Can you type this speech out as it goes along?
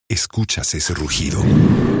¿Escuchas ese rugido?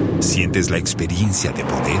 ¿Sientes la experiencia de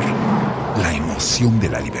poder? ¿La emoción de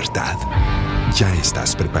la libertad? Ya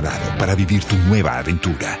estás preparado para vivir tu nueva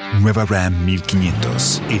aventura. Nueva Ram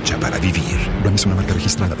 1500, hecha para vivir. Ram es una marca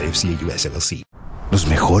registrada de FCA US LLC. Los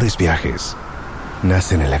mejores viajes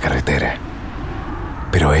nacen en la carretera,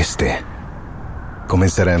 pero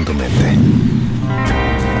comenzará en tu mente.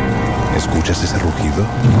 ¿Escuchas ese rugido?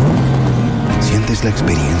 ¿Sientes la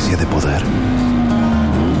experiencia de poder?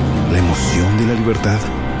 ¿La emoción de la libertad?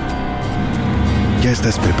 Ya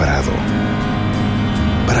estás preparado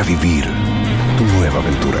para vivir tu nueva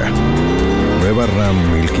aventura. Nueva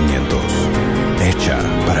Ram 1500, hecha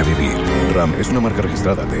para vivir. Ram es una marca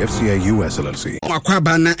registrada de FCA US LLC.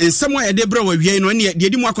 Akwabana en somewhere edebro we wie no ne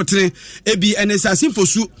de mu akotene ebi enesasin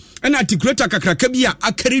fosu na articulator kakraka bi a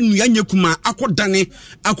akari nua nyekuma akodane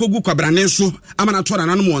akogu kwabrane so amana tora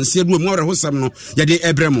nanom wonse do mu awrehosam no ye de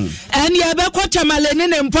ebremu en ye be kwachamalene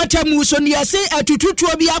ne mpotamu so ne yase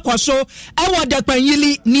atututuo bi akoso ewo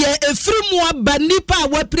dakpanyili ne efrimu abanipa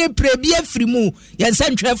waprepre bi efrimu ye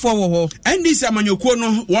nsantwefo wo ho endi se amanyokuo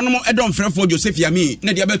no wonom edom frefo Joseph Yami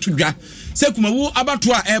na de abatudwa se Kumawu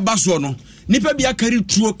abato a eba so no nipa bi akari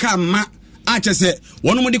tuo kama achese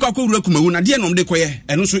wonom de kwakowura Kumawu na de nom de koye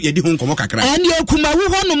eno so ye di ho nkomo kakra en ye Kumawu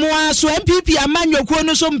honom a so MPP amanyokuo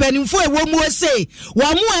no so mpanimfo ewo mu ese wo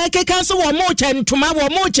mu akeka so wo mu chentoma wo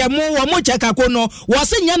mu chemu wo mu chekako no wo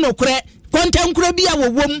se nya nokre kontankura bi a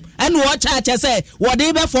wowom ene wo cha se wo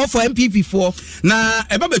de be for MPP for na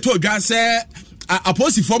eba beto odwa se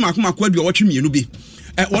aposi for makomako adu wo twemienu bi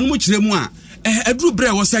wonom kiremu a edru bre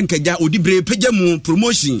wo sankaja odi bre pagya mu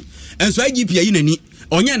promotion enso IGP ayi nani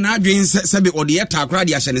onye na adwen sebe ode yeta akra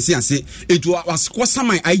de ahyenese ase etu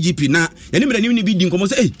wasaman IGP na yene mra nim ni bi di nkomo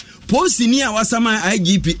se posi ni a wasaman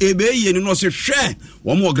IGP ebe ye ni no se hwe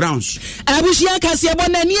wo mo grounds abushia Kasiebo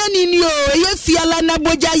na ni ani o ye fiala na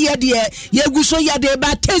boja ye de ye guso ye de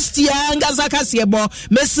ba testia ngaza Kasiebo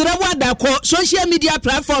mesre wada ko social media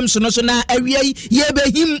platforms no so na awie ye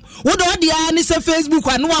behim wo do de ani se Facebook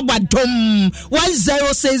anu abadom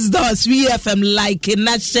 106.3 FM like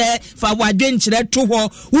na share fa wadwen kire to ho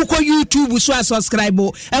uko YouTube so subscribe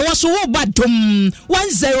e wo so wo badom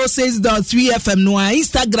 106.3 FM no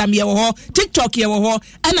Instagram ye wo ho TikTok ye wo ho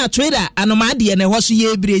ana Twitter anoma de ne ho so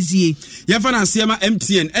ye brezie ye fa na sema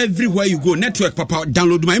MTN everywhere you go network papa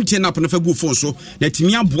download my MTN app no fa go phone so na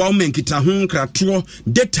timi aboa o menkita ho krato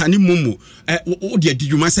data ni mumu o de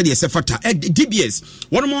adwuma se de se fata DBS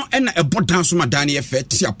one more na e bodan so madane ye fe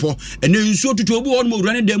tiapo ene nsuo tutu obu one more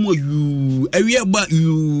run dem yu awie ba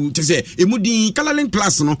yu te se emudi Coloring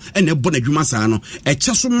Plus no ene bo na adwuma saa no e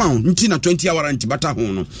che so ma nti na 20 hour anti bata ho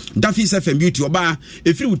no Daffy FM beauty oba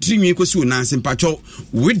efiri utrinwi kosi onanse mpacho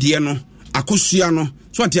wedie no akosua no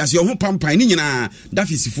so ati ase ho pampan ni nyina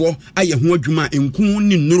Daffysifo aye ho adwuma enku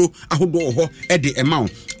ni nnuro ahodo ho e de ema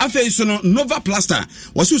afei so no Nova Plaster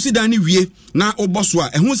wasu sidan ni wie na oboso a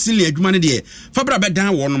ehun sili adwuma ne de fabra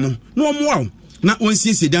bedan wo no mo na omo na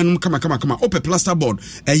onsiesi danum kama ope plaster board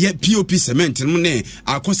eye POP cement no ne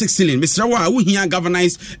acoustic ceiling Mr. Wa wo hia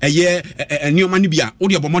galvanize eye nioma ne bia wo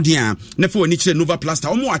de bomoden a na fa woni kire Nova Plaster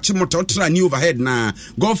omo ache motor ultra new overhead na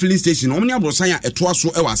golf filling station omo ne abrosan a eto so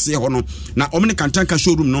e wase ho no na omo ne kantanka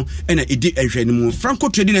showroom no ena edi ehwe ne mu Franco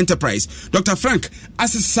Trading Enterprise Dr. Frank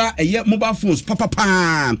asesa eye mobile phones papa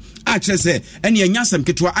a kire se ene anyasam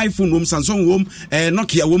ketwa iPhone wom Samsung wom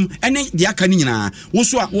Nokia wom ene de aka ni nyina wo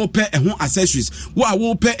so a wo pe ho accessories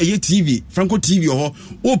wo pe eye TV Franco TV ho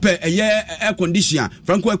wo pe eye air conditioner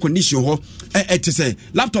Franco air conditioner ho etese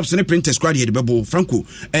laptops ne printers crowd here bebo Franco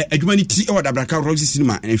adwuma ni ti e wada braka Roxy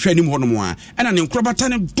Cinema hwe ni mo no mo a ena ne nkrobata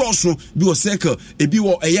ne doso bi wo circle ebi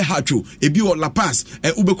wo eye hatcho ebi wo La Paz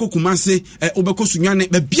ubeko Kumase ubeko Sunyane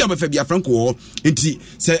be bia be fa bia Franco ho enti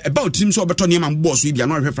se about team so obeto ne ma boss bia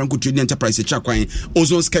no hwe Franco Trading Enterprise cha kwan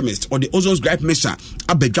Ozon's Chemist or the Ozon's Gripe Mesha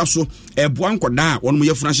abedwa so eboa nkoda won mo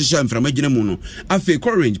yefuna hyehyɛ mframa gina mu no afi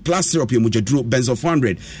Corange plus syrup yemujaduro benzo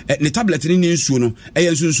 400 ne tablet ni nsuo no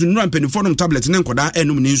nsunsu nura mpeniform tablet ne nkoda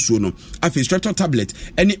enum ni nsuo no afi streptor tablet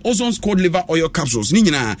ene Ozon's cod liver oil capsules ni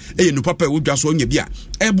nyina nu papa wodwa so onya bia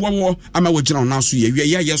eboa wo ama wogina na so ye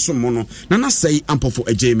ya yeso mo no na sei ampofo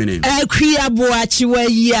agemene akwiabo achiwa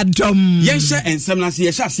yi adom yenhye ensem na se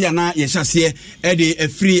yehyase na yehyase de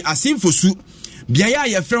afiri asimfosu biaya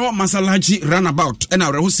ye frɛ masalachi runabout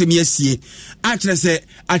na rehosem yasie a kyerɛ sɛ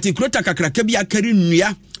atikrota kakraka bi akari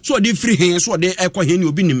nnua so de free hen so de ekɔ hen ni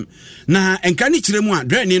obi nim na enka ni kyerɛ mu a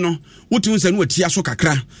drani no wotu nsa no watia so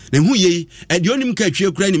kakra na hu yei de onim ka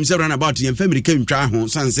atwie kura nim sɛ runabout ye America ntwa ho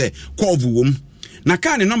sanse kɔvu wom na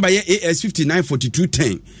car ne number ye AS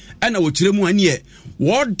 594210 ana wo kyerɛ mu anie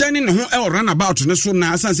wo dane ne ho e runabout ne so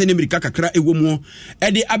na asanse ne America kakra ewo mu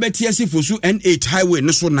e de abetia sifosu N8 highway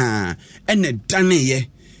ne so na ene dane ye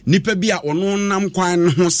nipa bi a ono nam kwan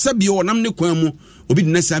ho sabi onam ne kwan mu obi de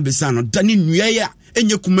nasa besa no dane nnua ya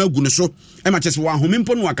enye Kumawu ne so e ma kyese wa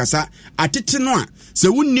homempo no akasa atete no a se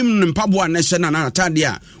wonnim ne mpabo a na hye na atade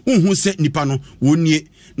a unhu se nipa no wonie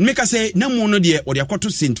meka se na mu no de o de akoto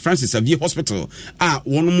St Francis Xavier Hospital a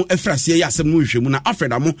wono mu efrase ya asem no hwehwemu na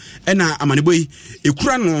Alfred amo na amaneboyi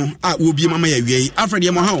ekura no a wo bi mama ya wie Alfred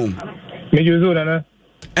ye mo ha o mejuzo na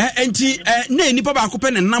enti na nipa ba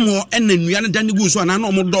akopɛ ne nam ho na nnua ne dane gu so ana na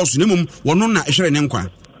omo dɔso ne mum wono na ehwere ne nkwa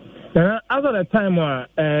as of the time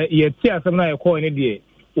ye ti asem na ye call ne de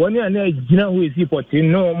woni ana gina ho esi poti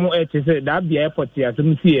no mo e te se da bia airport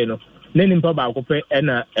asem sie no na nipa ba akopɛ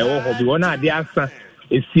na ɛwɔ ho bi wona ade asa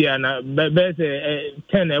esia na be se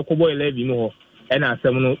 10 ekobo 11 mu ho na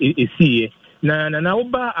asem no esie na wo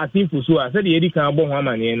ba asinfu so a se de yedi kan bo ho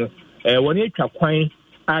amane no woni atwa kwan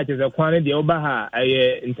a te se kwan ne de wo ba ha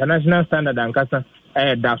international standard ankasa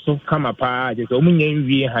da so kama pa je so munye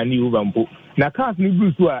nwie ha ni ubampo na cars ni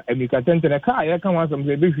brusu a America tente na car ya kan wasam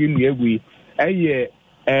se be hwie nu egu yi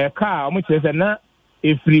car o mo kyerɛ na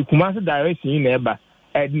efiri Kumasi direction na eba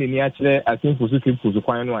edne ni a kyerɛ asinfu so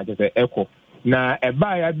kwan no a je se ekɔ na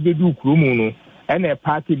eba ya bedu kurumu no ene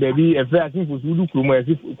party baby efiri asinfu so du kurumu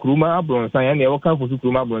esi kuruma abronsan ya na e woka fusu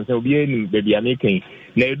kuruma abronsan obi eni baby amekan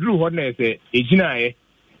na eduru ho na se ejina ye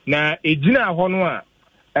na ejina ho no a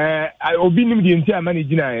obi nim di nti ama ne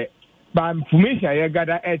jina ye ba information ye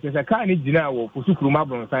gada te se ka ne jina wo kusukuru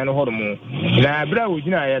mabronsan no hodo na bra wo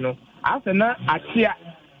jina ye no asa na atia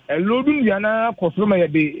lodun ya na kosoma ye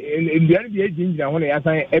de ndian bi ejina ho na ya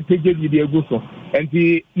san epege bi de egu so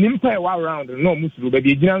enti nimpa e wa round no musuru ba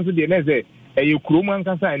de jina nso de na ze ye kuromu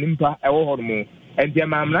ankasa nimpa e wo hodo enti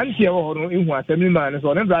ma amranti e wo hodo ihu asemi ma ne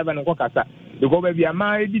so ne driver ne kokasa de go ba bi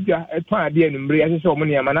ama ediga eto ade enumre ya hye omo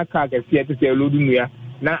ne ama na car ka sie te se lodun ya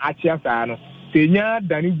na achia saa no senya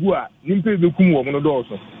dani gu a nimpe bekum wo mo no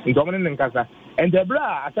dɔɔso ntomo ne nkasa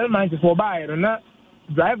entebra aselman ti for buy na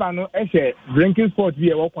driver no ehye drinking sport bi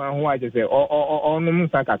e wo kwan ho aje se onum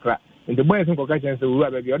nsa kakra ntebo yeso nkoka chense wo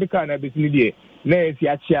ba bi odika na besini die na esi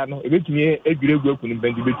achia no ebetumi edwiregu akunu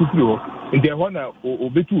bandi betufiri ho nte ho na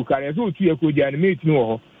obetu kare so otu ekodia na metini wo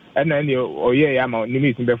ho na ne oye ya ma ni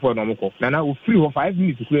metin before no mko na ofiri ho 5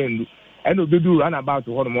 minutes kura ndu eno bedu run about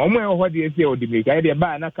ho no mo ho de ese odimika ye de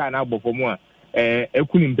ba na ka na agbofo mu a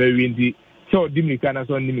ekuni mbawi ndi so odimika na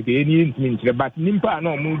so ndimika ye ni ntimi nkyere but nimpa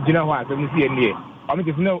na mo gina ho asem si ye ne o me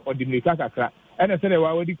tese na odimika kakra ena se de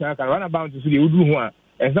wa wadi kan run about so de udu ho a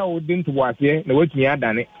esa wo de nto wase na watumi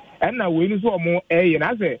adane ena we ni so mo ye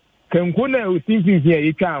na se kanko na osinfin ye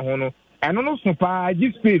yitwa ho no eno no so pa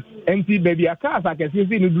gi space enti baby aka asa kese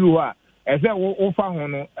si ni duru ho a ese wo fa ho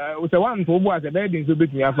no o se wan to bo ase be din so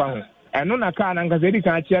betumi afa ho eno na ka na nkasa di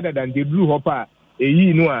kan chia da de duru ho pa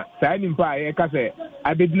eyi nu a saa nimpa ye ka se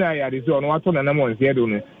abedina ya de so no wato na nam onse do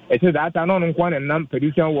no e che da ata no no kwa na nam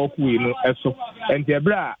production work we no eso enti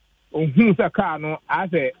ebra ohun sa ka no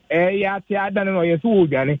ase ya ti ada no ye so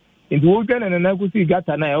odwane enti wo dwane na kusi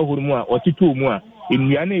gata na ya ohuru mu a otito mu a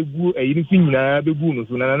nnua na egu eyi ni nyina begu no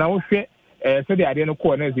so na wo hwe se de ade no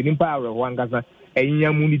ko na ze nimpa awre ho ankasa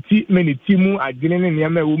enyamuniti meniti mu adwene ne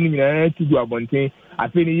niam e wo mu nyina tugu abonten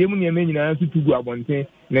afi ne yemu niam nyina tugu abonten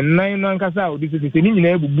ne nan no ankasa odi se ni nyina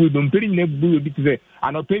ebubu do mperi nyina ebubu odi se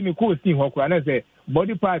anope mi ko sti ho kora na se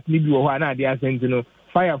body part ni bi wo ho na ade asenti no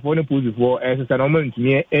fire for ne pose for se na mo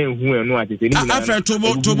ntumi enhu enu atete ni nyina after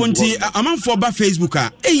tobo nti amanfo ba Facebook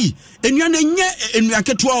a enua na nye enua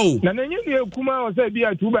ketua o na nye ne kuma o se bi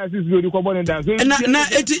a 2 by 6 bi odi ko bone dan so na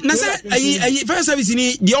eti na se ayi fire service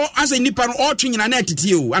ni de asa nipa no o twinyina na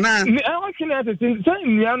atete o ana ni o twina atete so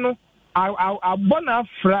enua no abona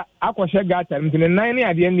fra akwahye gata mtene nan ne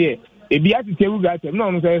ade ne ebi atete wu gata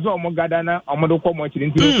no no so omo gada na omo do ko mo chiri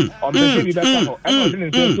nti o be bi beta ho e no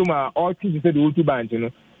de nso ma o twi se de otu banti no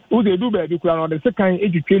u de du ba bi kura no de sekan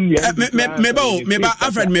etwetwe nua meba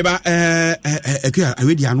Alfred meba ekua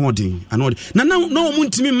awedi anodin na omo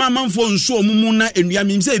ntimi mamamfo nso omo mu na enua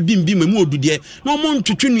mi se bimbi mu odude na omo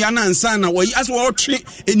ntwetwe nua na ansa na wo aso wo twe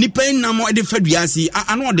nipa nam e de fadua si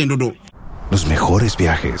anodin dodo. Los mejores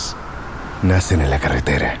viajes nacen en la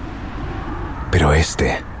carretera, pero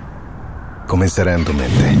comenzará en tu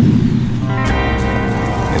mente.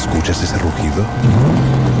 ¿Escuchas ese rugido?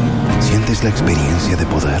 ¿Sientes la experiencia de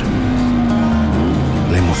poder?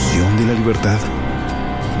 ¿La emoción de la libertad?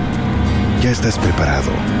 Ya estás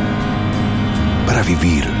preparado para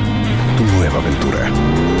vivir tu nueva aventura.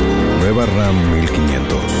 Nueva RAM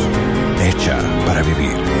 1500. hecha para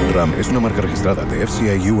vivir. Ram es una marca registrada de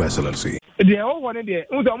FCI US LLC. The old one there,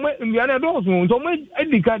 Indiana Dawson, so much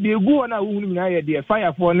Edika, the Guana, the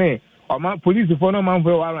fire for ne, or my police for no man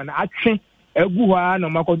for an action, a Guana,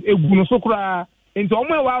 Mako, a Gunosokra, into all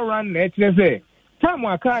my run, let's say. Time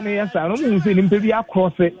I can't answer, no one said him to be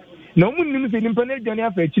across it. No one said him to Johnny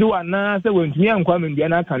after Chiru and Nasa when me and Kwame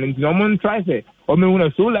Indiana can, no one tries it, or me when I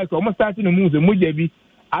so like almost starting to move the Mujabi.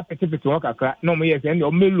 Apetific work a crack, no more, and your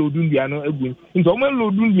Melo Dundiano, into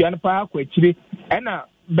Melo Dundiana Park, which and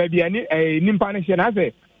baby, a Nimpanation as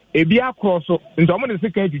a beer cross, and someone is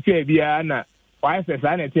second to say Biana. Why says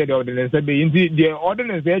I tell the ordinance, indeed, the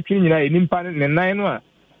ordinance they're changing in Nimpan and 9-1.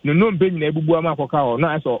 No being able to go or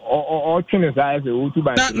nice or trainers as a two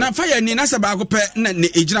by now. Fire Nina Sabago pet,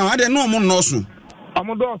 Ejana, I don't know more notion.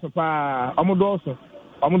 Amodoso,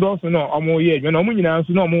 no, Omo year, when Omunina,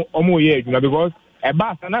 no more year, because. A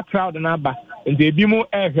bass and a crowd and a bass, and they be more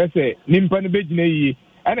say, Nimpan Bejine,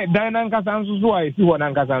 and a Dinan Casanso, so I see one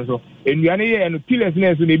Ancasanso, and Yanni and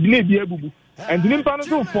Tilesness, and they be able, and Nimpan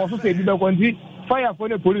so force to say, the country, fire for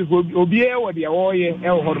the police will be able to all year,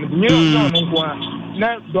 now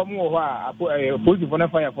Domo, police for a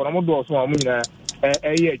fire for a model, so I'm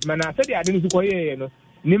a year, man. I said I didn't require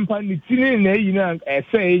Nimpan,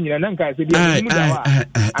 saying, and Anka said,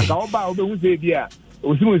 and go about the Uzabia,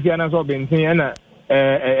 Usuziana Sobin,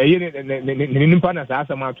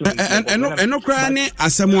 no crying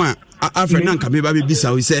as someone Alfred Nanka maybe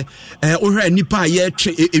bisa we say ohra nipa ye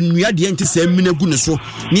twe enua de ente se mena gu ne so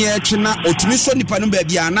ne ye twe na otumi so nipa no ba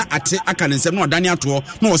bia na ate aka ne nsem na odane ato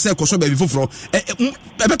na wo se koso ba bi foforo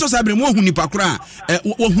ebeto sabre mo hu nipa kora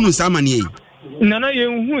wo hunu samane yi nana ye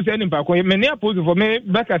hu se nipa ko me ne apose for me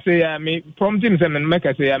back say me prompting se me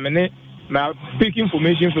make say me now pick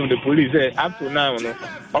information from the police up to now no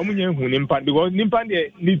omunye hu nimpa because nimpa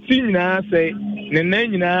de ni tin na say ne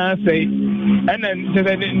nan nyina say and then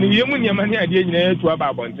the yemu nyama ne ade nyina to aba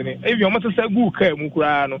abontene if you almost say gu ka mu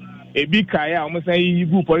kura no e bi kai a almost say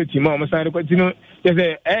gu politics ma almost say continue just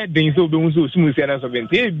say den so be hu so sumu say na so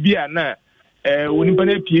bente e bi ana woni pa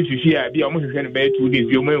na pie fifi a bi almost say no be 2 days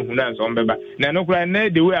you mu hu na so mbeba na no kura na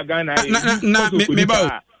the way aga na me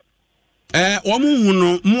ba omu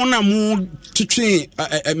no mo na mo twetwe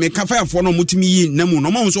me kafa fo no mutimi yi na mu no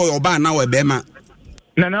mo so oba na we bema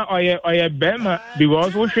na oye bema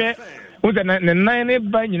because wo hwe wo na nine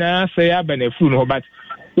ba nyina say abenefu no but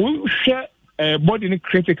wo hwe body ni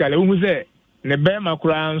critical wo say ne bema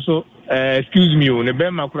kura nso excuse me ne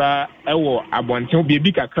bema kura ewo abonten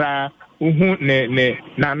bi kakra uhu ne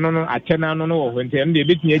na no atena no wo hwente am de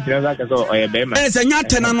betimi agyina za ka so oye bema se nya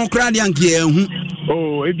atena no kra de anke ehu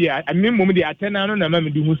oh ebia amemom de atena no na ma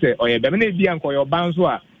me di hu se oye bema na ebia anko yo banso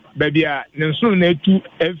a babia ne nso na etu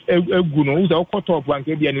egu no wo se okotop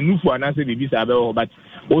anke bia ne nufu anase bibi sa be ho but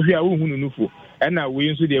wo hwia wo hu no nufu na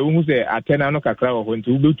we nso de wo hu se atena no kakra wo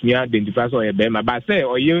hwente wo betumi identify so oye bema ba se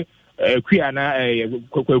oye kwia na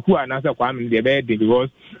kwaku anase kwa me de be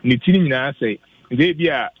because ne tini nyina se de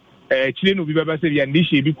bia chile no bi baba se bia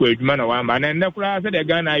ndishi bi kwa adwuma na wamba na ndakura se de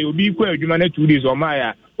Ghana yo bi kwa adwuma na 2 days o ma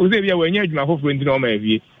ya o se bia wanya adwuma foforo ndi na o ma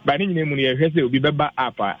avie ba ni nyine mu ne yehwe se obi baba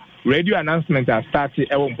apa radio announcement a start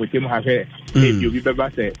ewo mpotem ha fe e obi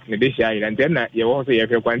baba se ne de sha ira nten na ye wo se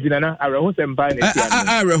yehwe kwantina na areho se mpa na tia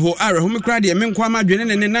areho me kra de me nkwa ma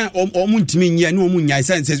dwene ne na o mu ntimi nya ne o mu nya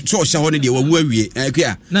sense so sha ho ne de wawu awie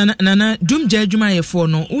kwa na dumja adwuma ye fo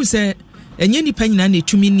no u se enye nipa nyina na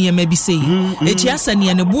etumi niema bi sei eti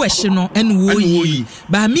asane ne bo ehye no ene wo yi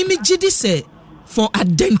ba mimi gidi se for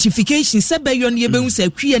identification se be yon ye be hu se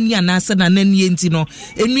kwia ni anase na nanie nti no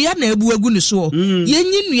enua na abu agu ne so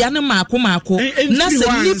yenyi nua ne maako na se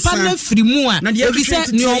nipa na firimu a ebi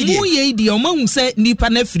se ni omu ye di omu hu se nipa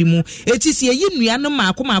na firimu eti se yeyi nua ne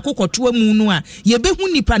maako koto amu no a ye be hu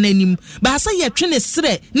nipa na nim ba sa ye twe ne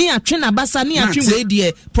sre ni atwe na basa ni atwe we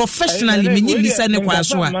die professionally menyi bi se ne kwa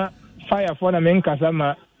so a fire for na men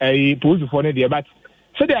kasama police for ne dey but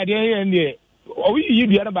so the idea here and you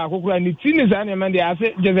the other back kura ni tin za na man dey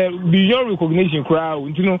ase just beyond recognition kura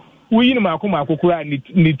ntino wo yi ni maako kura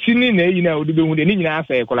ni tin na yi na odi be hu de ni nyina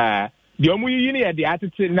ase kura de omu yi ni ya de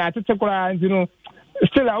atete kura ntino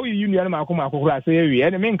still how you ni maako kura say wi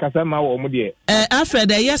and men kasama wo mu de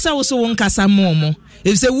Alfred yesa wo so won kasama mo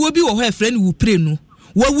if say wo bi wo ho friend wo prenu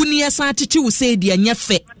wo wuni yesa atete wo say de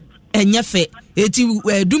enyefe eti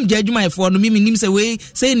dumja adwuma efo no mimi nim se we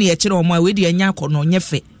say ne ye kire o ma we de anya akono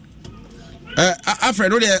nyefe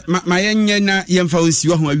Alfred de ma yenye na yemfa osi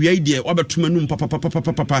wo ho awia de obetomanum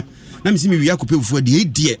papa na misi mi wi akopefuo de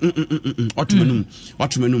de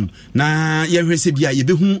otomanum na ye hwese bia ye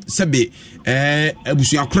behu sebe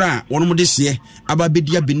abusua kora wono mo de hye aba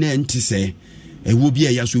bedia bi na ntise will be a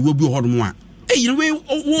yes, we will be hard one. Hey, you know,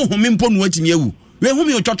 home in Pon watching you. We home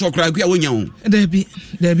your church or crack.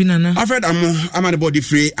 There be nana. I've heard I'm at the body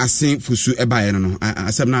free. I sing for Sue a buyer.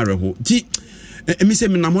 I said, Naro. Gee, me say,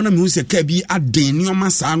 Namona Musa Kebi at Daniel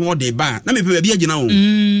Massan or de bar. Let me be a you know.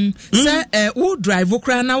 Sir, who drive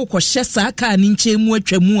Okrana, Koshesa, Ninche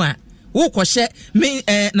Muachemua. Wo kwose me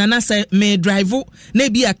nana se me drive na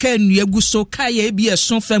bi aka nnua gu so kaye bi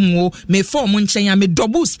eso fam wo me form nchen ya me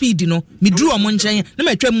double speed no me duru om nchen na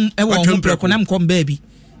me twam e wo ho preko na mkom baby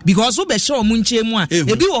because wo be hye om nchen mu a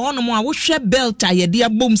ebi wo hono mu a wo hwe belt a ye de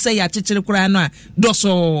abom se ya chechire kura no a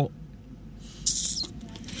doso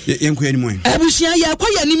yenko ani mo abusia ya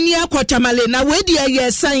kwaya nim ni akotamale na we de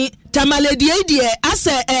ye san tamale die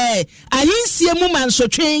ase ahinsie mu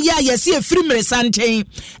mansotwen ya yesi efrimre santen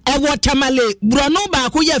wo tamale brono ba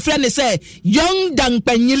ko ye frɛ ne sɛ young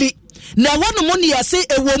dampanyili na wono mo ne yɛse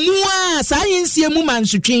ewo mu a saa ahinsie mu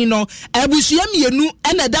mansotwen no abusua mienu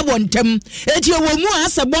ɛna da wontam eti ewo mu a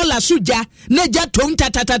ase bola soja na ja tom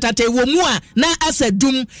tatatata ewo mu a na ase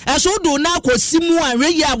dum ɛso do na akosi mu a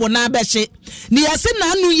reyi a wona bɛhye ni yɛse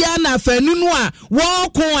na anu ya na afanu no a wo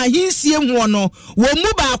ko ahinsie ho no wo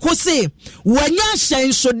mu ba ko se wanya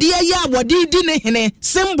hyensodeɛ ya wodi di ne hene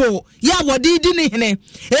symbol ya wodi di ne hene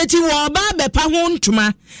eti wo ba bepa ho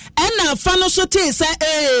ntoma ɛna fa no so te sɛ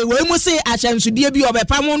we mu se ahyensodeɛ bi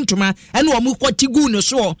obepa ho ntoma ɛna wo mu kwati gu no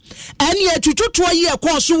so ɛne atututo yi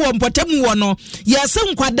ɛkɔ so wo mpotamu wo no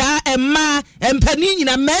yɛse nkwada ɛma empani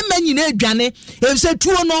nyina mɛma nyina adwane ɛse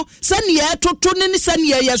tuo no sɛ ne ɛtoto ne sɛ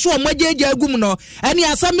ne yɛ so ɔmagyeagya gum no ɛne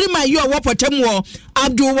asamri ma yi ɔwɔ potamu wo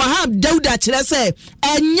Abdul Wahab Dauda kyerɛ sɛ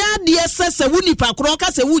ɛnya deɛ sɛ wuni pakro ka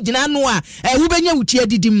sɛ wugina no a ɛwo benya wutie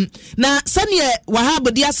didim na sɛne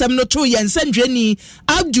Wahab de asɛm no to yɛn sɛndwani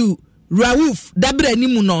Abdul Rauf dabre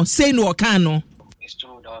animu no sei no ɔka no. It's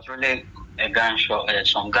true, there was really a gunshot,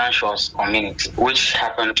 some gunshots community, which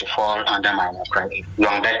happened to fall under my credit.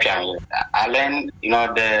 I learned,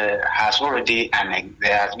 there has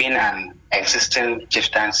been an existing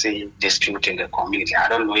chieftaincy dispute in the community. I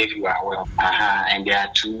don't know if you are aware. And there are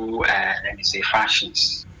two,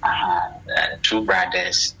 factions, two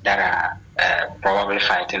brothers that are probably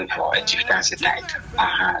fighting for a chieftaincy title.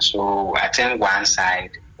 So I think one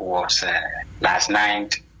side was last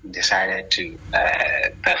night decided to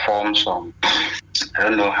perform some, I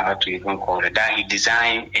don't know how to even call it, that he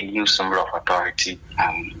designed a new symbol of authority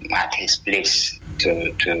at his place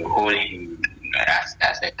to hold him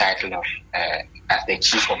as the title of, as the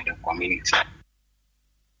chief of the community.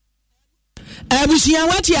 Abusia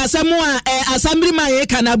wati asamu assembly man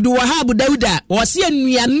kan Abdul Wahab Dauda wose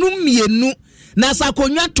anuanum mienu na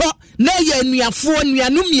sakonwa to na ye anuafo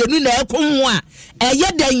anuanum mienu na ekon ho a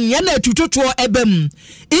eye dan ye na tututo ebam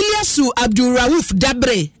Ilyasu Abdul Rauf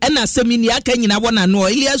Dabre na semini aka nyina wona no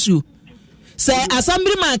Ilyasu se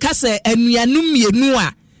assembly man ka se anuanum mienu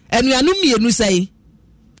a anuanum mienu sei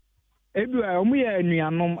edu a omu ye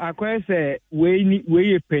anuanum akoye se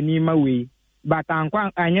we pani ma we but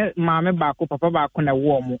ankwa anye maame baako papa baako na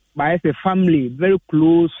wo mu ba say family, very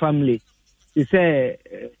close family. He say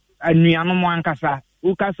anuanom ankasa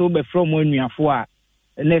uka so be from anuafo a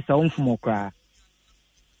na sa omfumo kra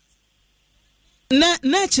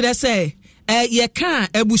na kire say ye ka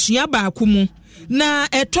abusua baako mu na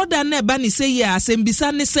etoda na eba ne say ye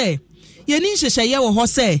asembisa ne say ye ni nhyehyɛ ye wo ho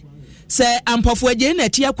say ampofo agye na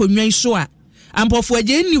ti akonwan so a ampofo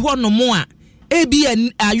agye ni ho no mo a ebi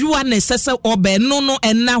ayuwa na sese obe no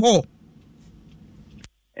enna ho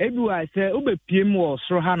ebi wa se obe piem wo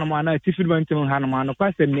soro ha no ma na tifidmantim ha no ma no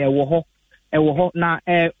kwasem ne ewo ho na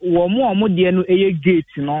wo mo de no eye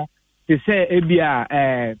gate no te se ebi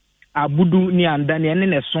a abudu ni andani ne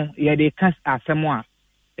ne so ye de kas asem a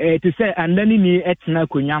te se andani ni etena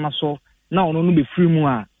konya no so na ono no be free mu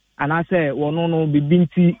a ana se wono no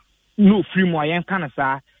bibinti no free mu a yen kan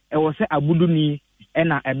sa wo se abudu ni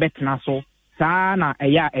na ebetena so na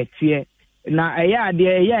eya etie na eya de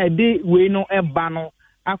eya de we no eba no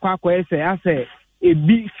akwa ese ase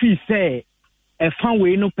ebi fi se efan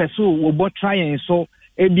we no peso wo bo try so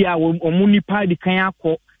ebi a omuni pa di kan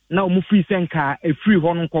akọ na omu fi se nka efiri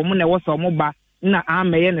ho no nko mo na wosa omo ba na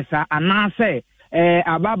ameye ne sa ana se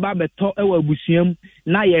ababa beto ewa abusuam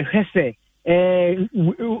na ye hwese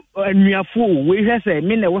anuafo we hwese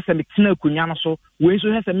me na wosa metena akunya no so we so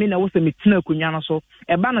hwese me na wosa metena akunya no so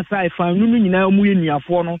eba na sa efan nunu nyina mu ye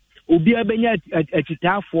nuafo no obi abenya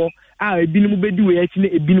akitafo a ebinumu bedi we achi na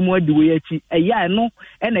ebinumu adi we achi eya no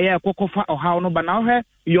na ya kokofa ohaw no ba na hwe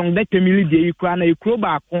young that family de ikura na ikuro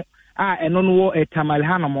baako a eno no wo etamal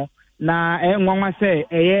hanamo na nwanwa se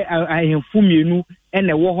eye ahemfu mienu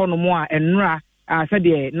na wo ho no mo a enra a se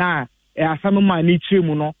de na asam ma ni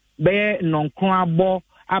chiremu no be nonkon abo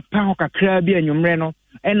apa ho kakra bi anwumre no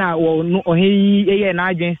na wo no oheyi eye na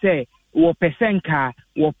adwen se wo percentka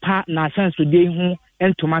wo pa na chance de hu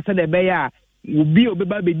entoma se de be ya obi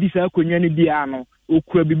obeba be di sa akonwa ne bia no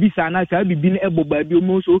okura bibisa na sa bibi ne eboba bi o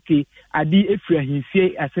mo so okay adi efri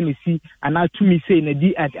ahinsie asemesi ana tumi sei na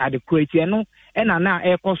di adequate no na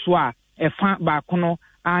ekoso a efa ba kono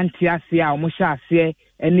anti ase a o mo sha ase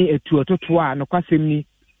eni etu ototo a no kwasem ni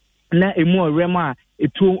na emu orem a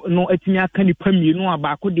etu no atimi aka ni pamienu a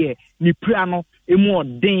ba ko de ni pra no emu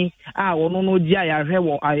odin a wono no dia ya hwe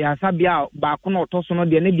wo ayasabia ba ko no otoso no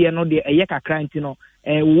de ne de no de eye kakra nti no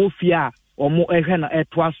wo fi a omo ehwe na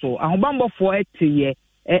etwa so ahobambofo etiye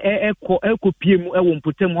ekopie mu ewo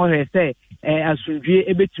mpotem ho hwe se asundwie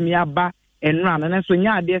ebetumi aba enra na so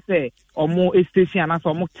nya ade se omo station na so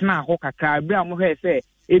omo tena ho kakra bra omo hwe se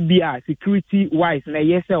ebia security wise na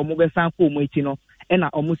yese omo besan ko omo echi no na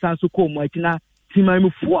omo sanso ko omo echi na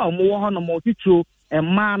timamfo a omo wo ho no mo titro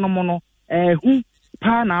emma no mo no hu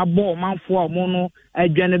pa na abo manfo a omo no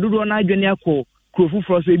adwane dodo na adwane akọ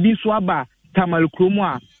krofufro so ebi so aba tamal kromu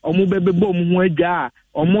a omo bebebo omo ho adwa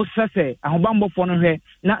omo sese ahobambofo no hwe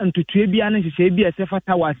na ntutue bia na hyehyɛ bia se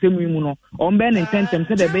fata wa asemu mu no ombe ne tentem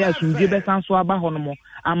se de be ya sundie be sanso aba ho no mo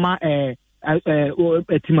ama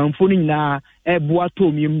etimamfo no nyina eboa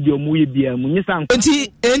tomiem de omo ye bia mu nyisa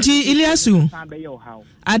enti Iliasu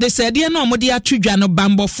adesede na omo de atwedwa no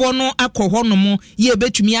bambofo no akɔ no mo ye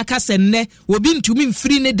betumi akase nne obi ntumi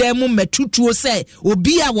mfiri ne dan mu matutuo se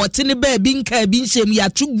obi a wote ne ba bi nka bi nhyem ya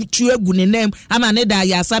tutu agu ne nam ama ne da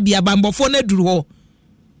ya asabia bambofo na duru ho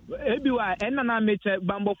ebiwa na meche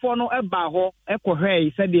bambofo no eba ho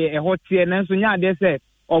ekohwe se de ehotie nanso nya ade se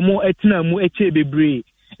omo etina mu eche bebre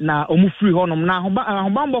na omo free ho nom na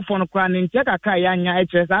ahobambofo no kra ne ntia kakra ya nya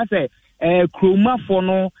eche sa se kromafo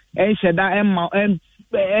no enhyeda emma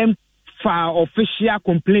fa official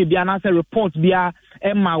complaint bia na se report bia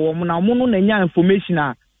emma wo na omo no na nya information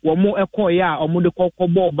a wo mo ekoya omo de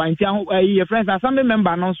kokobọ ba ntia ye friends assembly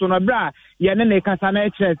member no so no bra ye ne kasa na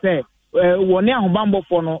eche se woni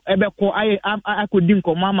ahobambofo no ebeko akodi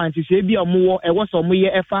nkomo amanti se bia omo ewo so mo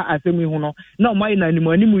ye efa asemi hu no na omo ayi na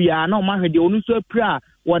animu ya na omo ahwede onu so apira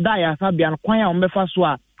woda ya sabia no kwan a omo befa so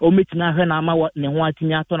a ometina hwe na ama ne ho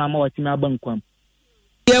atimi ato na ama watimi abankwam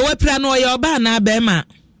ye wapira no ye oba na abema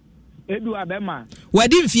edu abema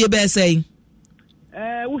wadi mfie be sei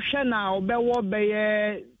wo hwe na obewo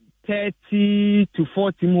beye 30 to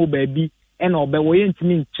 40 mo baby and obewo ye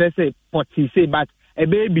ntimi nkyese 40 say but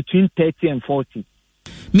ebe between 30 and 40.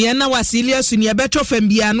 Miana Wasiliasu ni abeto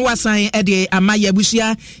fembia no wasan ede ama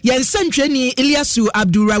yabusia yensantweni Iliasu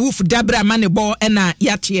Abdulrauf Dabra Manebo ena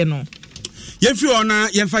yatie no. Yemfi ona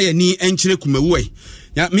yemfa yani enkyire Kumawu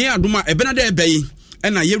ya me adoma ebena de ebeyi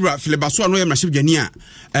ena yewura Filibaso no yemra hwedwani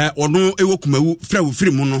a ono ewo Kumawu fra wo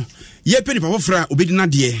firi mu no ye peni papa fra obedina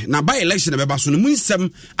de na by election beba so no munsem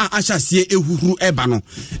a ahyase ehuru eba no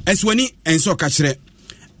eswani enso ka kire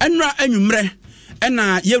enra anwumre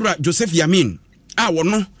ena yewura Joseph Yamin a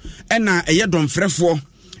wono ena eye domfrefo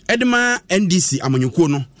edema NDC amanyuko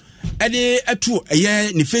no ede atu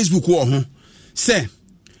eye ni Facebook wo ho se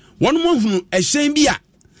wono mo hunu ehyen bia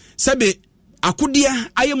sebe akodia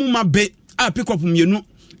ayemu mabe a pick up mienu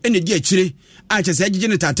ene di akire a chese agije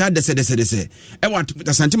ne tata dese e wa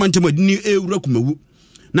Ashanti mantem adini ewura Kumawu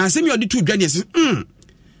na asemi odi tu dwane se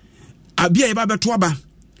abia e ba beto aba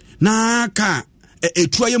na ka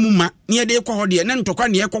etu ayemu ma ne ye de kɔ hɔ de ne ntokwa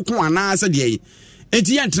ne ye kɔko ana asa de yi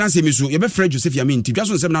enti ya ntena semi so ye be frɛ Joseph Yamin ti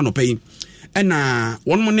dwaso nsɛm na no pɛyi ɛna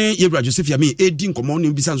wɔn mo ne yewura Joseph Yamin edi nkɔmɔ ne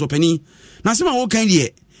bisa nso pani na sema wo kan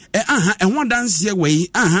de ɛho danse wei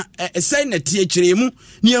ɛsɛn na tie kyerɛ mu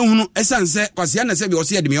ne ehunu ɛsanse kwase na sɛ bi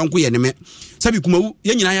ɔse yɛ de me yɔnko yɛ ne me sɛ bi Kumawu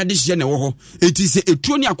ye nyina ya de hye na ɛwɔ hɔ eti sɛ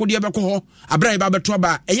etuo ne akode bɛkɔ hɔ abra ba bɛto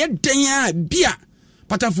aba ɛyɛ den a bia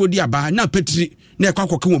patafo di aba na petri na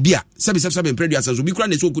ekwakoka wo bia sɛbe mpredu asanso bi kura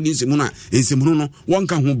na so okudi nsemu na nsemu no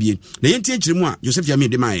wonka ho bie na yentie kyerɛ mu a Joseph Yamin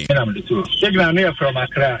de mae Segna me from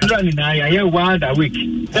Accra ndani na ya one a week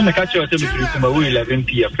then the catch yourself between Kumawu 11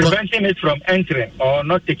 p.m. preventing it from entering or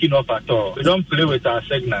not taking off at all. We don't play with our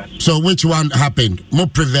signals. So which one happened? More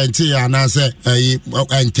preventing and answer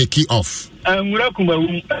and take it off.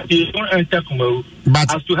 Kumawu, don't enter Kumawu.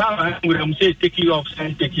 But as to how I'm say take it off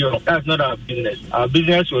and take it off, that's not our business. Our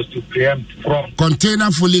business was to preempt from container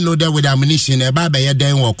fully loaded with ammunition. One of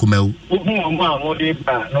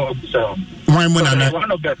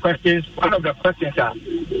the questions are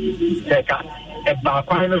about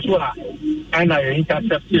and I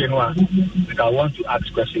intercepting one. I want to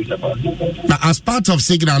ask questions about it. Now, as part of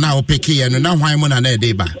signal now, picky and now why mon and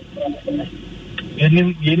deba.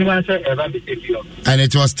 And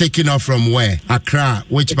it was taken off from where? Accra.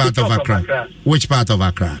 Which part of Accra? Which part of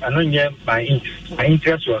Accra? I don't know. My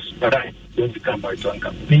interest was that going to come by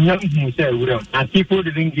Tonka. And people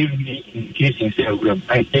didn't give me indications.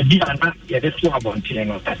 I that's what about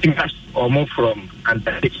I think that's almost from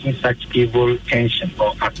undertaking such evil tension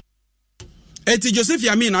or act. Eti Joseph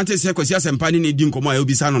Yamin ante se kwasi asempani ne di nkomo ayo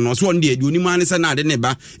bisa no so on de adu nim ane se na ade ne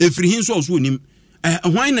ba efiri hin so onim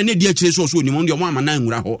hwan na ne di akire so onim on de mo amana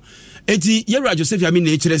nwura ho eti yewura Joseph Yamin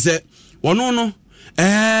na akire se wono no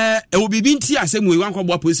obibi nti asem we wan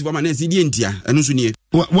kwabo police for man se di ntia enu so nie.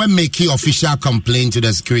 When making official complaint to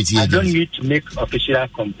the security agency? I don't need to make official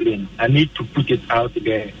complaint. I need to put it out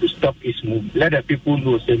there to stop his move. Let the people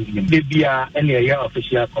know something. Maybe any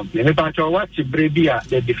official complaint. But what's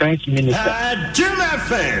the defense minister?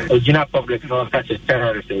 Original public law such a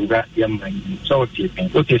terrorist. So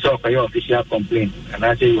okay, so for your official complaint, and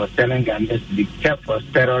I say you were telling Ghanaians to be careful.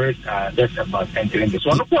 Terrorists are just about entering this.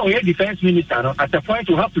 So we have defense minister. At the point,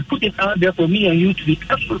 you have to put it out there for me and you to be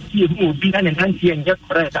careful. Who will be an anti and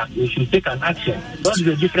correct, we should take an action. What is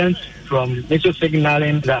the difference from nature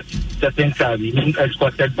signaling that certain cars being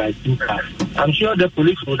escorted by 2 cars? I'm sure the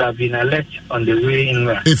police would have been alert on the way in.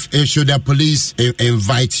 If should the police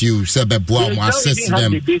invite you, assist them? They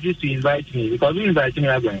have the basis to invite me because we invite me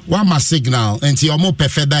again. What must signal until you're more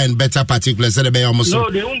perfect and better particulars? No,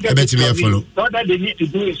 they won't get it from me. All that they need to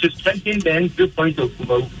do is to strengthen the entry point of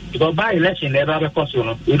Kumawu. Because by election,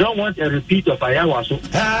 we don't want a repeat of Ayawaso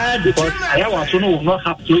because Ayawaso will not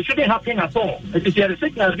happen. So it shouldn't happen at all. It is a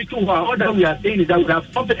signal between all that we are saying is that we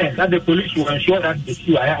have confidence that the police will ensure that they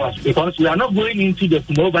see Ayawaso because we are not going into the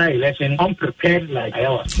Kumawu election unprepared like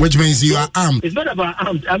Ayawaso. Which means you are armed. It's not about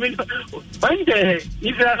armed. I mean, when the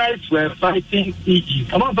Israelites were fighting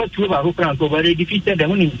Egypt, among the two of our they defeated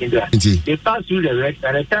them in India. They passed through the Red Sea.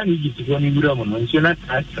 At the time, Egypt is only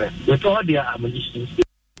with all their ammunition.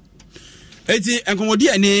 Eti enkomodi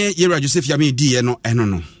ene Yewura Joseph Yamin di eno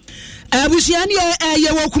no abusiani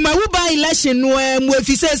yewo Kumawu by election no mu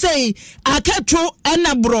efisese akato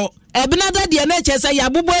enabro ebinada de na chese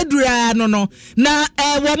yabobo adura no na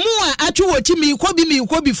wo mu a atwo wochi mi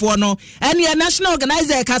ko before no ene national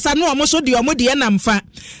organizer kasa no omo so de omo de na mfa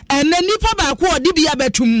ene nipa ba ko odi bia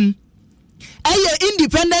betum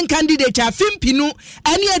independent candidate afimpinu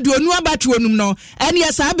ene aduonu abatuonum no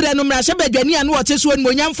ene sabre no mrahye badwani ane woteso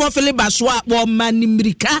onmonyam for Philibaso a wo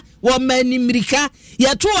manimrika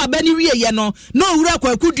yeto abani wiye no no owura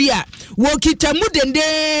Kwaku Duah wo kitamu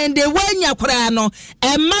dendende wanya kora no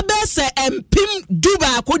emma bese empim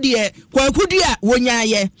duba kodie Kwaku Duah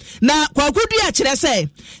wonyaye na Kwaku Duah kire se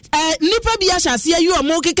nipa bi ahyase ayi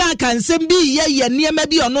omo keka kansem bi ye niema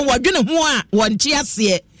bi ono wodwene ho a wonte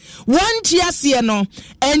ase one tiasie no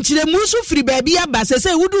enchire musu free baby aba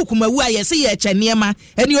sese wudu Kumawu ayese ye chaniema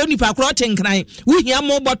eni onipa kro tenkran wuhia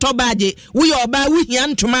mo boto baage wo ye oba wuhia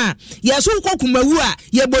ntoma yeso ko Kumawu a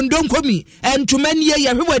ye bondo nkomi entoma nie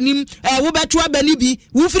ye hwewanim wo beto abani bi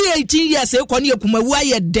wo free 18 years e ko ne Kumawu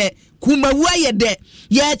ayede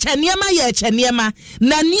ye chaniema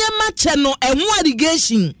na niema che no emu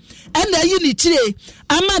allegation ena yi ni chire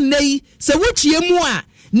ama nei se wuchie mu a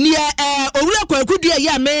ni owura Kwaku Duah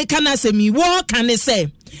ya America na semi wo kan se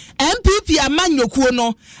MPP amanyokuo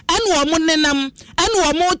no ene wo nenam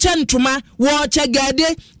ene wo chentoma wo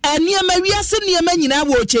chegade eniema wiase niema nyina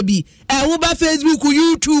wo chebi wo ba Facebook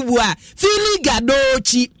YouTube a fili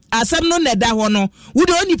gadochi asem no neda ho no wo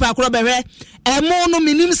de onipa kro behwe emo no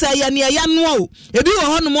minim se ya ne ya no o ebi wo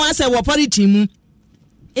ho no mo ase wo party mu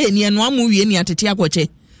ni eno amu wie ni atete akoche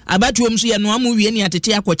abatuom so ye no amu wie ni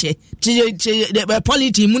atete akoche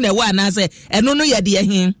polity mu na wa na se eno no ye de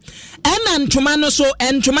hin ena ntoma no so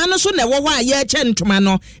na wo wa ye che ntoma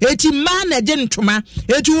no eti ma na je ntoma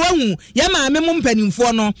eti wahu ye maame mu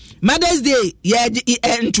mpanimfo no Mother's Day ye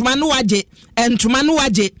ntoma no waje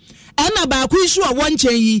ena ba ku isu a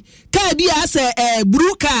wonchen yi ka bi ase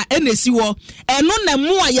bruka enesi wo eno na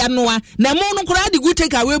mu aya noa na mu no kura de gu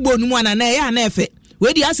take away bonu mu ana na ya na efe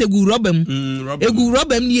we di ase gu robam egu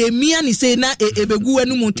robam ni emia ni se na ebegu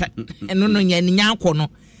anu mu ta eno no nya akono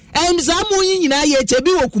zamu nyina ye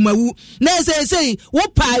chebi wo Kumawu na se wo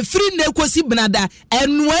pa free na kosi benada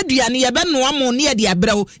enu aduane ye be no amo ne ye de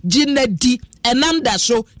abrew ginadi enamda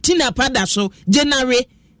so tinapada so genare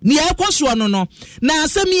ni ekoso no na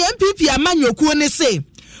asemi MPP amanyokuo ne se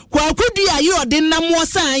Kwaku Duah yi ode namo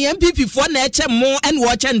san MPP fo na eche mo ene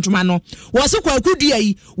wo che ntoma no wo se Kwaku Duah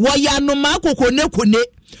yi wo ya no ma kokone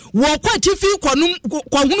wo kwa tifi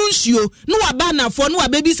kwahunu nsuo no wa ba na fo no wa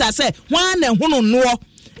bebi sase hwan na hunu no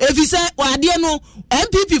efise wade no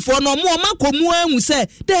MPP fo no mo makomu ahu se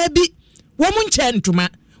da bi wo mu nche ntoma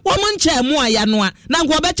wɔn nkyɛn mu aya no a na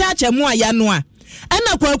nko ɔbɛkyɛ mu aya no a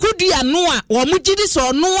ɛna Kwaku Duah no a wɔn gyidi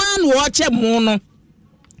sɛ ɔno a na wɔkyɛ mu no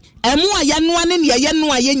ɛmu aya no a ne ne yɛ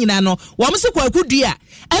no a yɛ nyina no wɔn se Kwaku Duah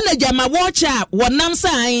ɛna gyama wɔkyɛ a wɔnam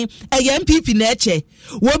san ɛyɛ MPP na ɛkyɛ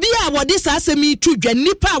wobi a wɔde saa asɛm yi tu dwa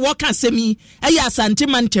nipa a wɔka asɛm yi ɛyɛ Asante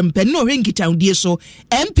mantempe na ɔhwɛ nkitahodie so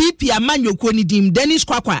MPP amanyɔkuo ne dim Dennis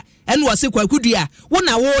Kwakwa ɛna wɔse Kwaku Duah wo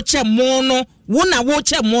na wɔkyɛ mu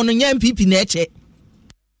no nyɛ MPP na ɛkyɛ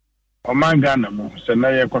Oman Ghana mo se na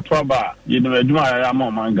ye kwatwa ba ye no adwuma ya ma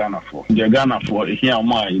Oman Ghana fo je Ghana fo ehia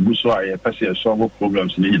mo a eguso a ye pese ye solve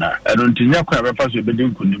problems ni nyina eno ntinya kwa be paso be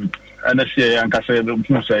din kunim ana se ya nkasa ye be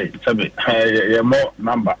fu say sabe ye mo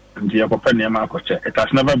number nti ye kopa ne ma akoche it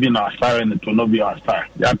has never been our style and it will not be our style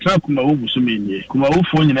ya tra Kumawu busumi ni Kumawu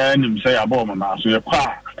fo nyina nim say aba mo na so ye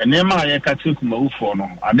kwa enema ye ka ti Kumawu fo no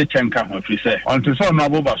ade chenka ho fi say onto so no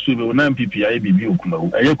aboba so be na MPP aye bibi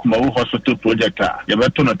Kumawu aye Kumawu hospital project a ye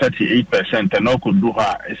beto no 38% and Kwaku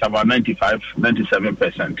Duah is about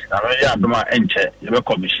 95-97%. I don't enche you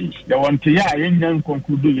commission. The one to ya young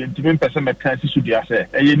conclude you 10% mekansi su dia say.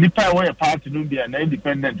 E nipa we party no be an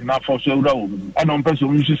independent na for so ra wo. And on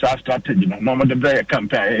person use our strategy no normal the prayer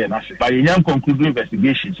campaign na say. But young conclude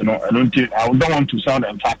investigations no I don't want to sound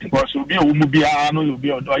emphatic because we be wo bi no you be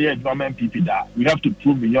odoye government people that we have to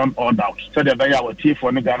prove beyond all doubt. So the buyer our chief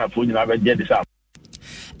for Ghana for you na be get this out.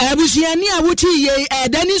 Abusiani awuti ye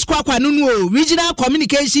Dennis Kwakwa no Regional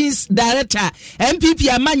Communications Director MPP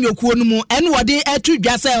amanyokuo no mu en wode atu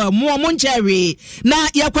dwase mo nchewe na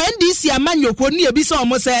yakwa NDC amanyokuo no ye bi se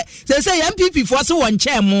omo se MPP fo se won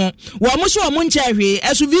che mo wo so omo nchewe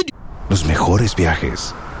esu video. Los mejores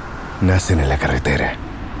viajes nacen en la carretera,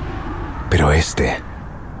 pero este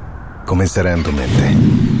comenzará en tu mente.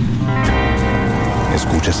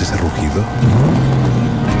 ¿Escuchas ese rugido?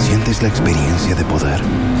 ¿Sientes la experiencia de poder?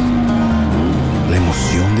 ¿La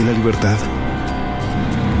emoción de la libertad?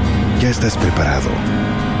 Ya estás preparado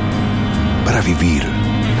para vivir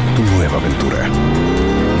tu nueva aventura.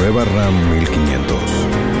 Nueva RAM 1500.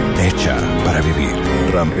 Hecha para vivir.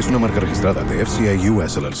 RAM es una marca registrada de FCI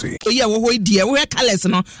US LLC. Oya wo die wo kales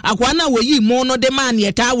no akwa na wo yi mo no de man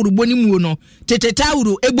ye tawuru boni mu no tete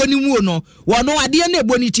tawuru eboni mu no wo no ade na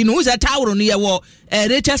eboni ti no uza tawuru no ye wo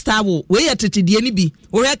latest tawuru we ye tete die ni bi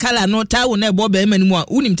wo kala no tawuru na ebo be mani mu a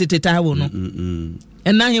unim tete tawuru no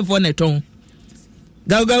ena hefo na ton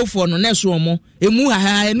gawgaw fo no na so mo emu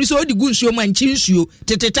ha enu so odi gu nsuo ma nchi nsuo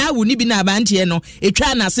teteta wo ni bi na abantie no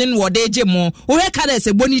etwa na sen wo de je mo wo kala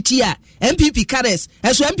se boniti a MPP Kares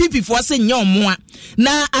eso MPP fo se nya omo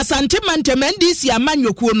na Asante mantem NDC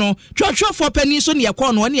amanyokuo no twotwo fo pani so ne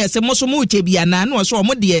yakọ no ne ese mo so mo tebia na na so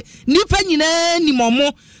mo de nipa nyina ni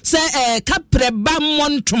momo se kapre ba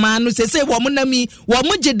montoma no se wo mo nami wo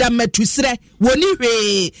mo geda matusre woni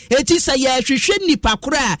hwe eti se ye hwehwe nipa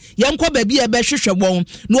kora ye nkọ ba bi e be hwehwe bon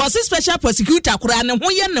no o special prosecutor kora ne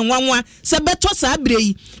ho ye ne nwanwa se beto sa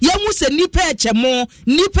abrei ye hu se nipa echemo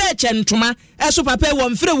nipa echentoma eso papa wo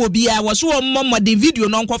mfre wo bia wo so wo mmọ de video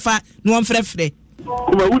no nkofa no mfrefre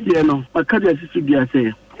Kumawu de no makadi asisi bia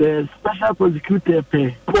say the special prosecutor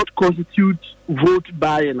pay what constitutes vote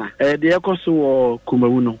by na the ekoso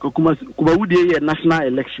Kumawu no Kumawu de national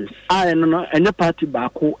elections no any party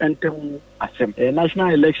baako entem asem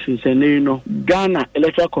national elections no Ghana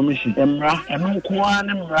Electoral Commission emra eno kwa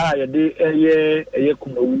ne mra ye de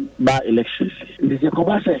Kumawu by elections this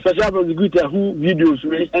say special prosecutor who videos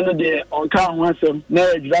we eno de onka ho asem na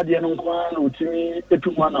ejade no kwa na otimi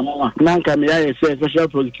etumu na mama na nka me ya say special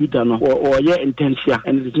prosecutor no or ye intention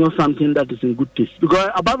and it's not something that is in good taste because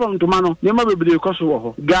above from tomano nema bebre koso wo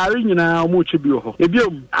ho gari nyina omo chebi wo ho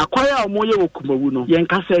ebiom akwaya omo ye wo Kumawu no yen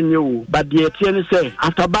ka say nye wo but the tie ne say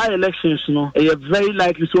after by elections no e very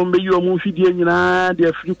likely so mbe you omo fidie nyina de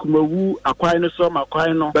afiri Kumawu akwaya no so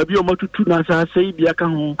makwaya no ba bi omo tutu na sa sei bia ka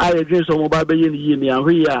ho aye dwen so omo ba be ye ne ye ne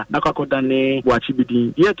ahwe ya na kwakoda ne wachi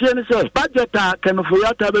bidin ye tie ne say budget a kenofo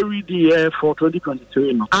ya ta be read for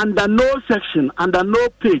 2023 no under no section under no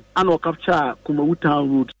page and capture Kumawu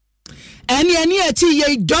town road. Any ati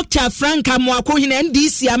ye Dr. Frank Amwako hin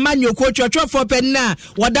NDC amanyoko twotwo for penna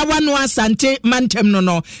wada wano Asante mantem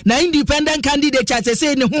no na independent candidate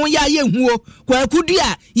say ne ho ya ye huo Kwaku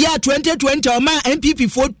Duah ya 2020 o ma MPP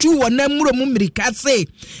for 2 wona muro mu mirika se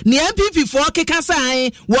ne MPP for keka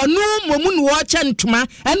sai wonu momu no wo chantuma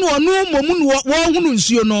ene wonu momu no wo hunu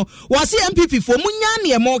nsuo no wo se MPP for munya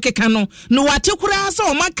ne mo keka no wate kura se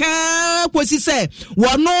o maka kosi se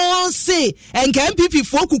wono se enka MPP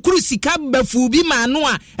for kukuru sika bafu bi ma no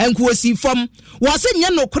a enkuosi fom wo se nya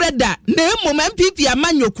no kreda na emom MPP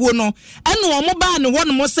amanyokuo no ene wo mo ba ne wo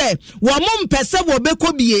no mo se wo mo mpese wo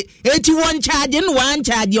bekobie eti won charge no wan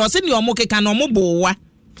charge o se ne o mo keka no mo bowa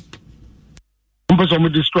mpɛsɛ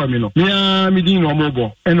ɔmo destroy me no mea medin na ɔmo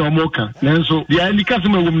bɔ ɛna ɔmo ka nanso deɛ ani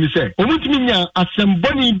kasɛm awom ne sɛ ɔmotumi nya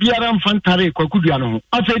asɛmbɔne biara mfa ntare Kwaku Duah no ho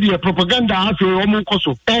afei deɛ propaganda afei ɔmo nkɔ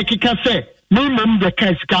so ɛkeka sɛ minimum the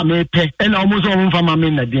case ka me pe and almost on from my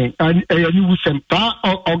na den and you sem pa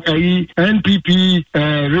NPP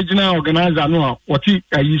regional organizer no what yi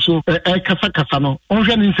so kasa no on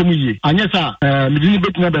hwe nsem yi anya sa me dini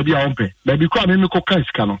betina ba bia on pe ba bi kwa me ko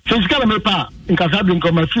case ka no se sika me pa nkasa bi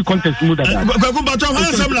nko ma free contest mu dada Kwaku bato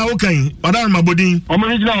ha sem na wo kan odan mabodin o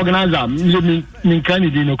regional organizer me kan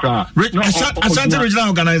di no kra Ashanti regional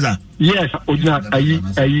organizer yes ojina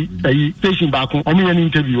ayi station back on me an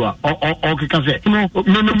interview keka say no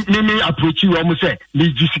me approach you almost say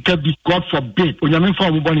me jisika bi God forbid onyame fa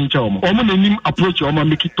omo boni nche omo nanim approach omo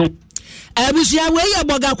make it to abusia we ya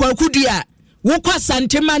boga Kwaku Duah wo kwa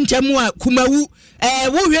santema ntemu a Kumawu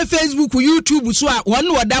wo hwe Facebook YouTube so a won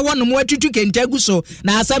woda won mo atutu kentagu so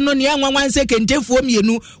na asam no ne anwanwanse kentefuo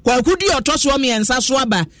mienu Kwaku Duah otoso miensa so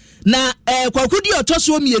aba na Kwaku Duah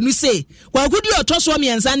otoso mienu se Kwaku Duah otoso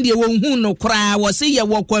miensa de wo hu no kra wo se ye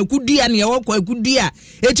wo Kwaku Duah ne wo Kwaku Duah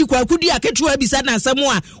eti Kwaku Duah ketu abisa na asam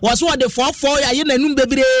a wo so de 44 ya ye nanum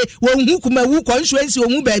bebre wo hu Kumawu constituency wo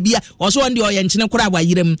hu baabia wo so de oye nkyene kra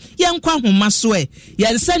abayirem ye nkwa homa so ye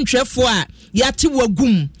nsantwefo a yate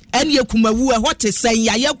wagum ene Kumawu hote sen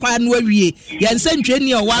ya ye kwa no awie ye nsantwe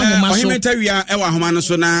ni o wa homa so ohimetawia e wa homa no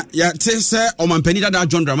so na ya te se omampani dada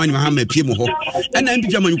John Dramani Mahama pie mu ho ena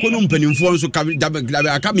mpija manyuko no mpanimfo nso ka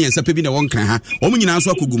aka me nsa pebi na won kan ha omu nyina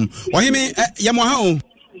so akogum ohime ye mo ha o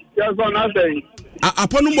yaso na say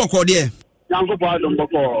aponu mboko de yanko bo adom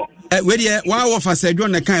boko we de wa wo fa se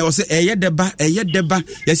John na kan o se eye deba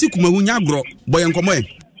yesi Kumawu nya agro boye nkomo e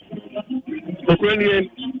okwenie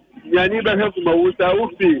yani ba ha Kumawu sa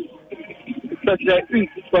ufi such a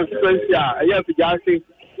consequence ya fi jasi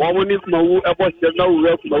wo mo ni Kumawu e bo se na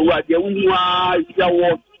wo Kumawu ade wu a ya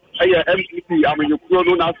wo MPP amanyekuro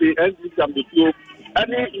no na say NDC amanyekuro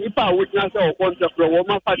ani nipa wotna say o concept wo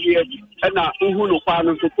ma fade na uhu no pa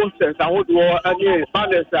no so concept ahodo ani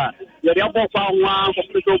balance ya dia bo kwa nwa ko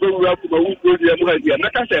so be wura Kumawu go dia mu ha dia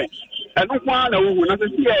meka say enu kwa na uhu na say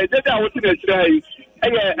e de da woti na kire hai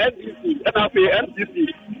NDC na say MPP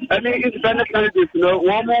ani independent candidates no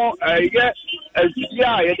wo mo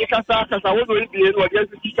ya de kasa wodo ibie no dia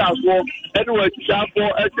sika so enu wa sika so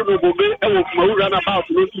etibo bobe e wo Kumawu rana ba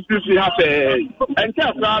no to happen and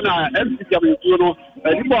tell na MPP amanyekuro no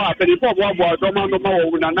nipo apelipo bo do ma no ma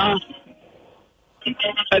wo nana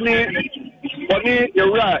ani boni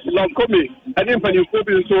yewura lokomi ani mpanyekuro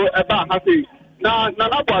bi so e ba happy na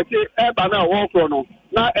bo ake e ba na wo kro no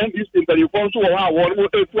na NDC mpanyekuro so wo ha wo no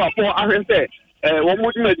etu apo ahwense wo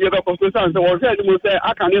mu di media be consultant so wo se ni mo se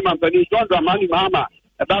akane mampani John Dramani Mahama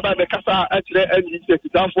baba be kasa akire NDC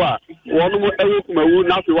kitafo a wono mo ewe Kumawu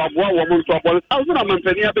na fi waboa wo mo nto bol aso na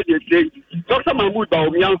mampani abe de dey Dr. Mahmoud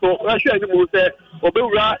Baomian so ahwe ni mo se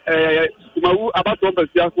obewura Kumawu abato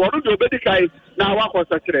mbasia so wono de obedi kai na wakọ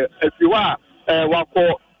sakire afiwa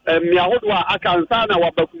wakọ miahodo a akansa na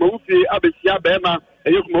wabakumawu fi abesia bema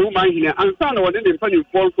Kumawu manhine ansa na wone ne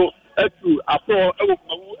mpanyimfo so atu apo ewo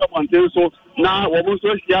Kumawu emonten so na wo mo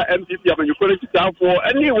so hia MPP amanyekoro kitafo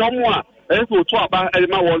ani wo mo a eso to aba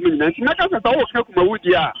elma wo mi na nti meka sesa wo ka Kumawu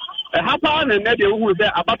dia hapa na ne de hu se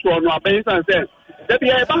abato no aben san se da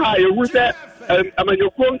bia ba ha ehu se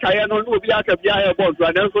amanyekoro nkaye no no obi aka bia e bo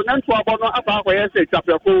so na so na nto abo no aba akoye se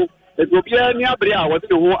chapeko ebobia ni abre a wode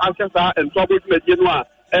ne ho asesa nto abo dwumadie no a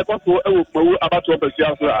ekoso ewo Kumawu abato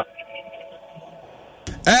basia so a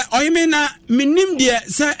oyime na minim de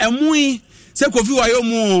se emui se Kofi wayo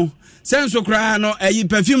mu senso kra no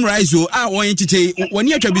perfume rice o a won chiche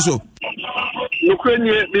woni atwa bi so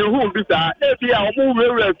nokrenye me hu bi sa e a omo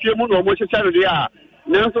wura fie mu no omo chicha no de a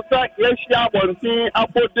nanso sa ye hia bontin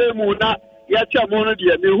abode mu na ye cha mo no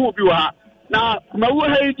de me hu bi wa na Kumawu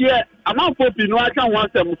ha die amanfo pi no aka ho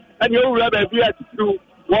asem ene wura ba bi a titu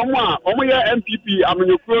won a omo ye MPP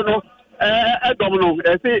amanyekuro no edom no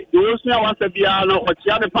say you sua wasa bia no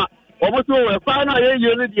ochia ne pa omo so we fa na ye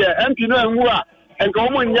ye ne de MP no enwu a enka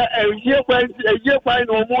omo nya ye kwa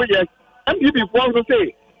no omo ye MPP for so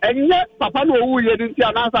say enye papa no owu ye din ti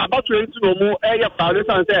anasa abato enti no omo ye pa le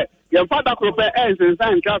san say ye fa da kro pe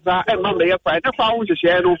ensensan kasa e ma me ye kwa ne fa ho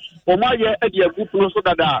hye no omo ye e de group no so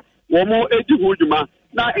dada omo edi huduma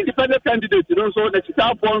na independent candidate no so na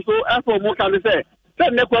chita for so e so omo kan say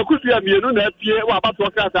ne Kwaku Duah mienu na pie wa abato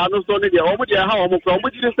krasa no so ne de omo de ha omo kro omo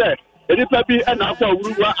jiri se enipa bi na akwa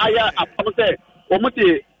wuruwa aya apam se omo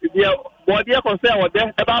de de body ko se ode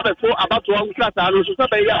e ba be so abato krasa no so se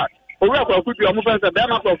be ya owura Kwaku Duah omo fe se be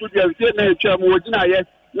ma Kwaku Duah sie na etwa mu ogina ye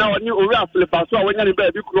na oni owura flipa so a wonya ne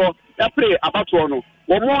ba bi kro e pre abato no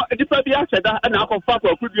wo mo dipa bi aseda na akọfa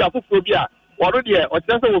Kwaku Duah afoforo bi a woro de o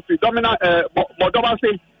tese wo fi domina modoba se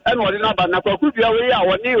e no na ba na Kwaku Duah we a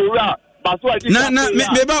woni owura baso a di na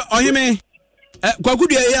me ba ohime Kwaku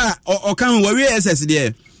Duah ya o kan wo we SS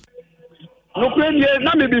de no kwenye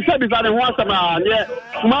na me bisa ne ho asama ne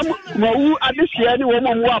Kumawu adehia ni wo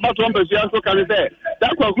mo abato mpesa so kan se da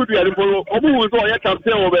Kwaku Duah ni polo obuhu so ye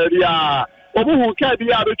campaign wo ba dia obuhu ka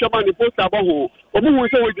bi a be choma ni poster boho obuhu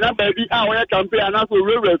so we gina ba bi a wo ye campaign na so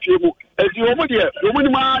rewra fie mu edi wo mo de wo mo ni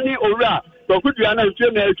ma ni owura Kwaku Duah na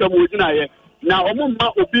fie na etwa mo gina ye na omo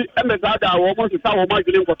ma obi emeza da wo mo sisa wo ma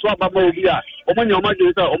gele nkoto aba ma obi a omo nya o ma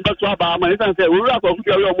gele sa o mbeto aba ma nsan se owura Kwaku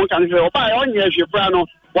Duah wo mo kan se oba e onye hwefra no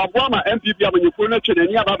wabua ma MPP amanyefo na twene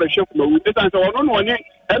ni aba ba hwe Kumawu nsan se wono no ne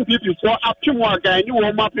MPP for aptimo agan ni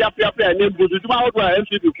wo ma pia na mbududuma ho do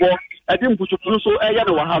MPP for edi mpuchupuru so eye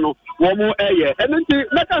na wa ha no wo mo eye enenti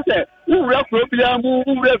meka se wura kro bia mu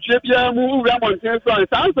wura fie bia mu wura monten so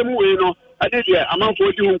ansa mu we no ade de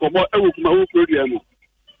amanfo di hu nkomo ewo Kumawu kro dia mu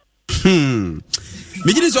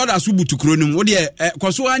mejini so da so butukuro nim wo de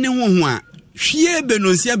kwaso anye ho a hwie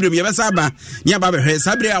benonsia brem ye besa ba nya ba behwe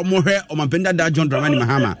sabre a mo hwe o mampenda da John Dramani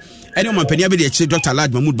Mahama ene o mampenia be de chi Dr.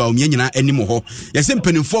 Lad Mahmoud ba o me nyina anim ho ye se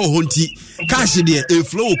mpanimfo ho nti cash de e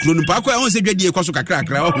flow okro no pa kwa ho se dwadie kwaso kakra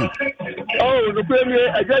ho no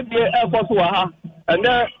premier agade e kwaso wa ha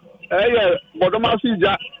ene eye bodoma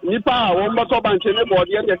sija nipa a wo mbato banche ne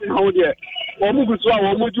bodi e de ho de wo mu gusu a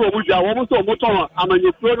wo mu ju o mu ja wo mu so mo ton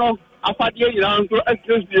amanyefo no afade yira nso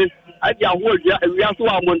express adi aho dia ewia so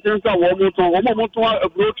a monten so wo mo ton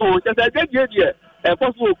abro ton kese agade e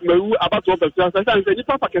kwaso Kumawu abato besa sanse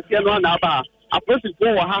nipa pakese no na aba aposifo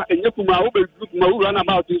wo ha enye Kumawu be Kumawu run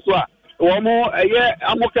about so a wo mo eye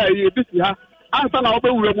amoka e bisi ha ansa na wo be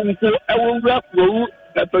wura mu mko e wo wura Kumawu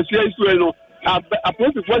pesia isu no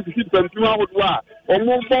aposifo sisi pampiwa hodo a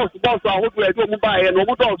omo boss ahodo e do mo ba ye no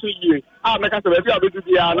mo do so yie a meka se be bia bedu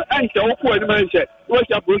bia no enche wo ko ani ma nche wo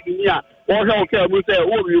sha prosi ni a wo hwe o ka mu se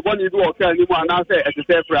wo wi bo ni do o ka ni mu ana se e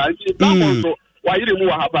se fra nti ba mo so wa yire mu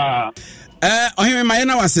wa ha ba ohime maye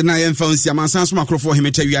na wase na yemfa nsia mansan so makrofo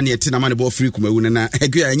ohime tawia na yete na ma ne bo free Kumawu na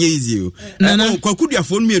egua anye easy o Kwaku Duah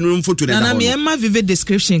fo mienu no photo de na me ma vivid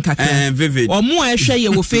description kakra vivid omo a hwe ye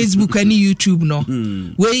wo Facebook ani YouTube no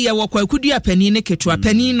we ye wo Kwaku Duah pani ne ketua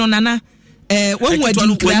pani no nana won wadi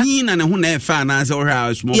nkra pani na ne ho na e fa na se wo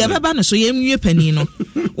hwa small ye baba no so ye mwie pani no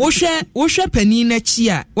wo hwe pani na chi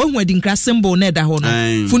a won wadi nkra symbol na da ho no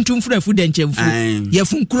funtum furafu de nchemfu ye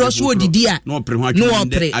funkuro so odidi a no opre ho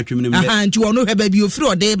atwemne aha nti wo no hwe ba bi ofiri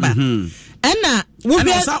ode ba ena wo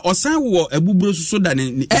hwe osan wo abuburo so da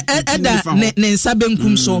ne nsa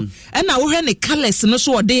benkum so ena wo hwe ne colors no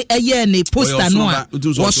so ode eye ne poster no a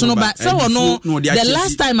wo sono ba se wo no the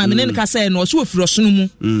last time I mean ka say no so ofiri sono mu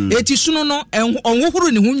eti sono no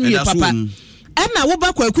onwohoro ne ho nwie papa ena wo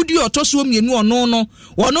ba Kwaku Duah otoso mienu ono no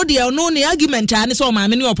wono de ono ne argument ane so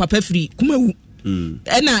maame ne opapa firi Kumawu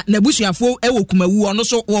ena nabusuafo ewo Kumawu ono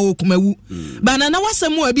so wo Kumawu bana na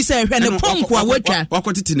wasemu abi se hwe ne ponko a watwa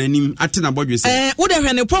wakotete nanim ate na bodwe se wo de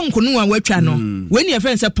hwe ne ponko no a watwa no weni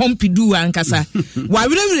efen se pompidu ankasa wa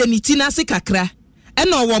werewere ni ti na se kakra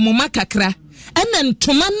ena owo moma kakra ena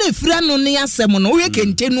ntoma na fira no ne asem no wo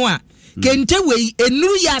kente no a kente wei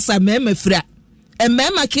enuru ya asama mafira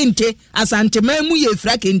emema kente asante mamu ye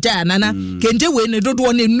fra kente anana kente we ne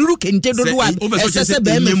dodo ne nuru kente dodo a esese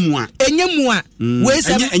be enyemu a we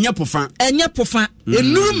se enye pofa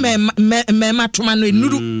enuru mema toma no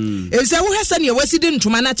enuru ese wo hese ne wasidi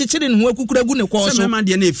ntoma na chechire ne ho akukura gu ne ko so mema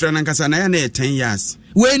de na fra na nkasa na ya na 10 years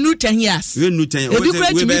we nu 10 years we nu 10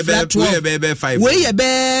 we ye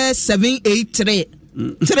be 783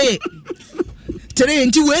 3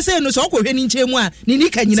 nti we say no so ko hwe ni nchemu a ni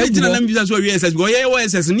nika nyina gu na mbisa so we SS go ye we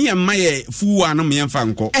SS ni yemma ye fu ano me yemfa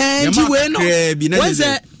nko yemma we no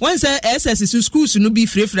once SS schools no bi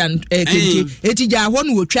frefran kente eti ja ho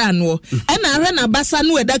no wotwa no e na hwe na basa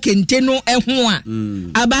no eda kente no eho a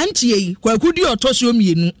abantie yi Kwaku Duah otoso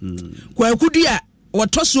mienu Kwaku Duah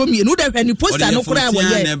otoso mienu da hwe ni poster no kura wo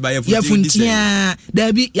ye funtia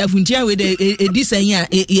da bi ya funtia we de edisan ya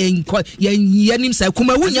ye nim sa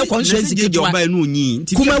Kumawu nya constituency ketwa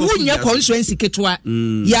Kumawu nya constituency ketwa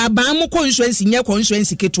ya ban mo constituency nya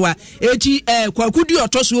constituency ketwa eti Kwaku Duah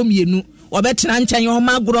otoso mienu obetena nkyɛn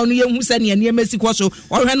ɔma agorɔ no yɛhu sɛ ne ne mesi kɔ so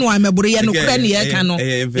ɔhwɛ no amebore yɛ no kra ne yɛ ka no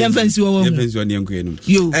yɛmfansi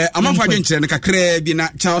wɔ amafa adwenkyerɛ no kakraa bi na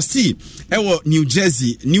Charles T ɛwɔ New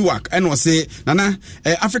Jersey Newark ɛna ɔse nana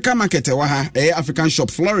African market ɛwɔ ha African shop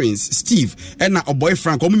Florence Steve ɛna ɔboy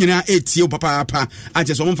Frank ɔmo nyinaa etie papaapa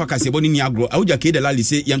akyɛ sɛ ɔmo mfa Kasiebo ne ni agorɔ awugya ke de lali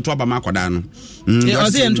se yɛnto aba ma akɔda no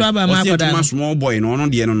ɔse yɛnto aba ma akɔda no small boy no ɔno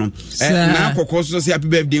deɛ no na akɔkɔ so sɛ happy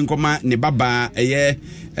birthday nkɔma ne baba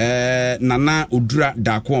Nana Udra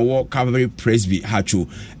Dako wɔ Calvary Presby Hacho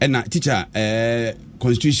ɛna teacher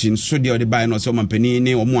constitution so deɛ ɔde bae no sɛ ɔmampani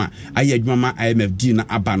ne ɔmo a ayɛ adwuma ma IMFD na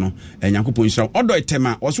aba no Nyankopɔn nhyira ɔdɔ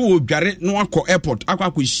etema ɔso wɔ dware no akɔ airport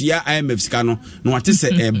akɔhyia IMF sika no na wate sɛ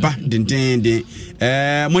ɛba dendenden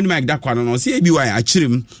money Mike Dakwa no sɛ ebi wa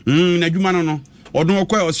akyerem na adwuma no Odon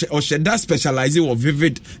Okoye that specialize with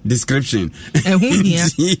vivid description.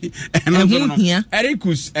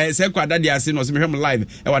 Ericus Sekwa Daddy Asin was live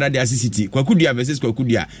Daddy City. Kwaku Duah versus Kwaku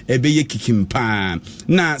Duah ebeye kikim pa.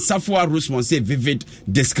 Na Safwa Rusmon say vivid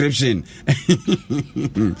description.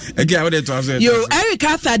 Again, what to say? Yo, Eric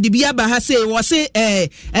Arthur Dibia Baha say was say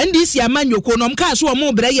NDC amanyoko no mka so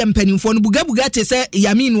mo bre ye mpanimfo no buga te say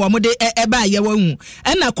Yamin wo mode eba ye wahu.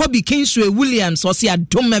 Na Kobe Kingsway Williams or say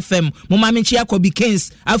Adom FM mo mamenchi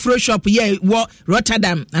Kings Afro Shop ye wo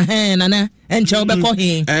Rotterdam nana enche obekọ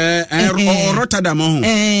he Rotterdam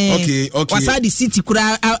okay wasa the city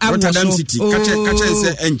kura Rotterdam city kache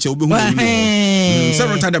se enche obehu no se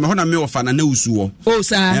Rotterdam ho na me ofa na usu wo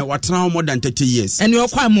sir watena more than 30 years ene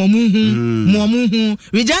okwa momu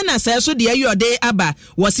Regina say so de ayode aba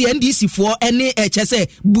wo se NDC fo ene eche se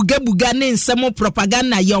buga ne nsemo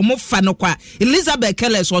propaganda ye omo fa no kwa Elizabeth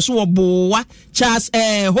Kellis wo so wo bowa Charles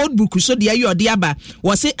Holdbook so de ayode aba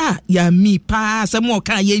wo se ya mi pa asemo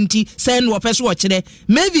ka ye nti se no person wo kire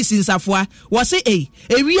Mavis Nsafua wo se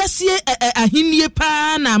ewiasie ahinie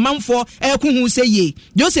pa na amanfo ekuhu se ye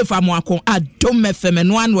Joseph Amoako Adom FM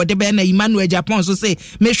no an wo de be na Emmanuel Japan so se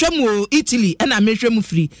mehwemu Italy na mehwemu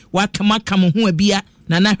free wa kama ho abia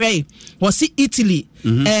na na hwɛ wo se Italy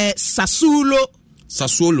Sassuolo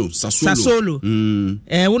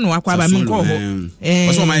wo no akwa ba me nko ho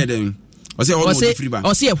wo so ma ye den wo se wo free ba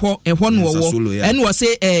wo se ehwo no wo ene wo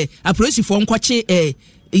se apolisifoɔ nkɔkye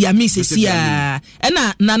Yami sesia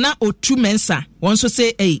ena Nana Otu Mensa won so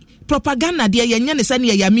say propaganda de yenye ne sane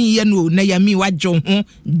Yami ye no na Yami wadwo ho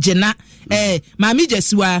gena maami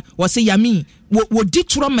jesiwa wo say Yami wo di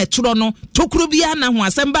tro metro no tokuro bia na ho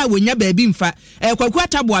asem ba wonya ba bi mfa Kwaku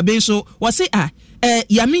Atabo aben so wo say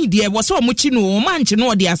Yami de wo so mo chi no o manche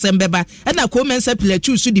no de asem beba ena ko mensa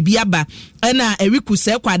platu so de bia ba ena Eriku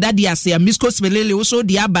se kwada de ase Misko Spelele wo so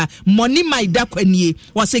de aba money my dakwanie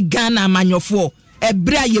wo say Ghana amanyofo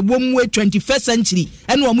ebra ye wom 21st century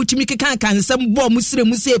ene wo mutimi keka kan nsem bo musire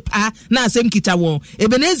muse pa na asem kita won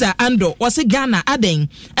Ebenezer Ando wo se Ghana aden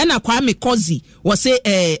ena Kwame Kozi wo se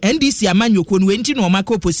NDC amanyoko no enti no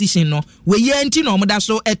maka opposition no we ye enti no moda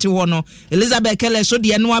so ete ho no Elizabeth Kelly so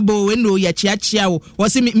de no abo we no ya chiachia wo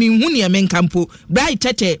se mi hu ne menkampo Bright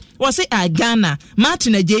Tete wo se Ghana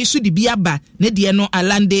Martin Ajesu de biaba ne de no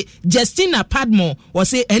Alande Justina Padmo wo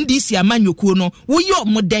se NDC amanyoko no wo yo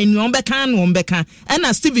modan no beka and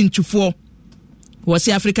Stephen Chufo was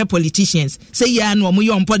the African politicians say ya no mo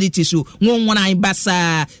yon politics won won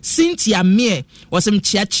basa Cynthia Mere was some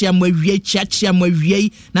chiachia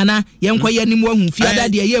mwe nana yenkoye nim wahu fiada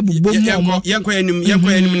de ye bubom mo yenkoye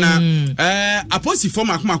nim na aposi form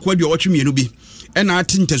akoma de otwemienu bi ena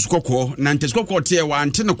atintesukoko na ntesukoko te wa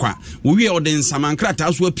antene kwa wo wie ode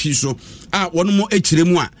nsamankrata so api so wono mo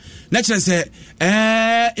ekiremu na kire se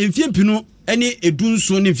emfiempinu ene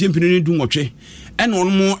edunso ne emfiempinu ne dunwotwe ene wono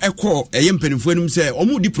mo ekọ empanifo anim se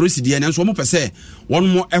omo di procedure na so omo pese wono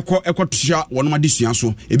mo ekọ tusha wono ma desua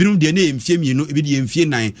so ebinum de ne emfiemienu ebi de emfie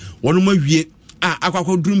nan wono ma wie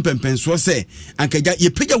akwakọ drum pempenso se ankaja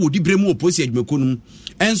yepeja wodi bremu oposi adwumakonum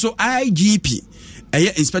enso IGP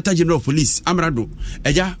Inspector General of Police Amrado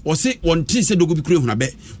eja wose wonti se dogo bi kure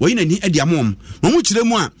hunabe woyi nani ade amom mo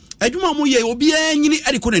kiremu a adwuma mo ye obi anyini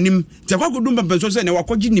ade ko nanim ti akwakodum pampenso se ne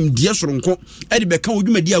wakogi nimdie soronko ade beka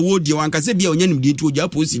odwumadi a wodie wankase bia onya nimdie nti oja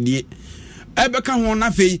posi die ebeka ho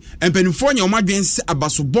na fei empanifo nya omadwen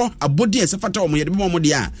abasobɔ abodi esefata omo yede mo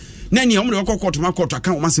de a na ni omo de kokko to makoto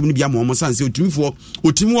aka omo asem ni bia mo sanse otimifo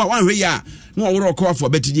otimu a wanhwe ya na oworo okofo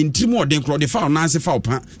betidi ntimu ode nkro de fa na ase fa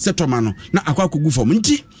opa se toma no na akwakogu fom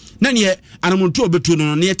nti na ne anamonto obetu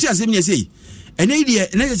no ne yete asem ne sei ene ide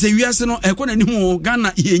na se wiase no ekọ na nimu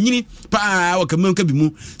Ghana yenyini pa wakamanka bi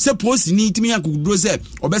mu se post ni timi akuduro se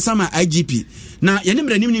obesama IGP na yene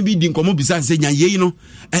mranim ni bi di nkomo bisa se nya yeyi no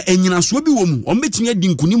enyina so bi wo mu o metimi adi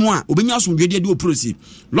nkunimu a obenya so dwede de oprosi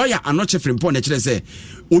lawyer Anoche Frimpong na kire se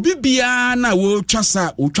obi bia na wo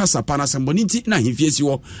twasa pa na samboni nti na himfiesi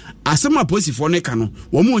wo asema posifo ne ka no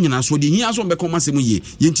wo mu onyina so de hia so mbekọ masem ye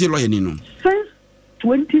yenti lawyer ni no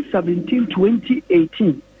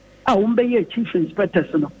 2017-2018 a wombeye chief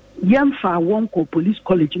inspectors no yemfa wonko police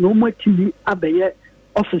college no matili abeye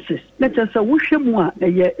officers let us say wohwemu a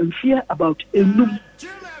eye mfie about enum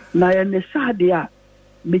na ye ne sade a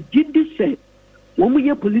megidi se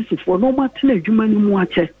womuye police for no matena adwuma ni mu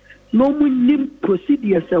ache no mu nim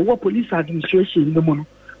procedures wo police administration no mu no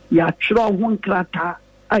ya twero ho nkrata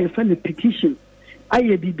a ye fa ne petition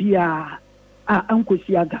aye bibia a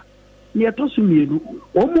ankosiaga ne etosu mienu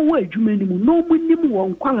omo wa adwuma ni mu no mu nim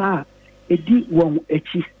won kwala edi won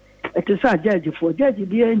echi etesa judge for judge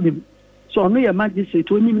bi enim so no ya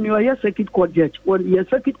magistrate onim ni oya circuit court judge or ya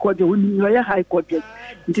circuit court judge onim ni oya high court judge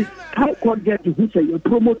this high court judge who say you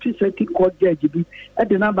promote circuit court judge bi at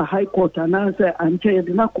the number high court and answer and say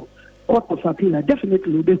the court of appeal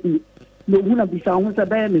definitely be no una bisa won say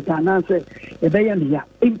be ni answer e be ya ni ya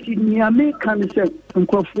enti ni american say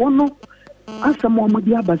nkrofo no asamo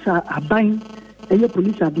modi abasa aban eye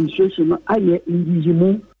police administration no aye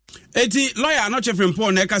nyiyimu eti lawyer Anoche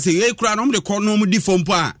Frimpong na ka se ye kura no mde ko no mu di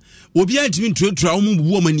fompo a obi antimi ntuatua wo mu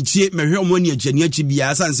bubu manichie mehwe wo ani agani achi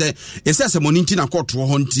bia sanse yesa semoni nti na court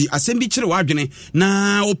ho nti asem bi kire wadwene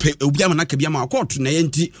na ope obi ama na ka bia ma court na ye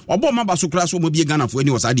nti obo ma baso kura so mo bi Ghana fo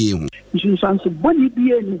ani wasade ye hu nsanse boni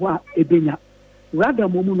bia ni wa ebenya rada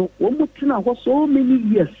momu no wo mutina ho so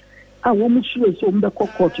many years a wo mu sure so mbe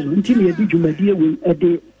court nti na ye di dwumadie we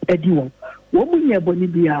edi wo mu nye boni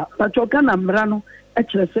bia pachoka na mra no e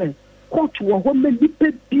kire se court wo ho me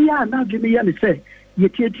nipa bia na dwene ye ne se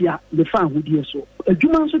yetiatia the fan hudie so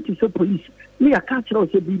adwuma so ti se police ni aka kire o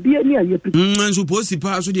se bibia ni aye nso police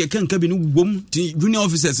pa so de kanka bi no gugom ti junior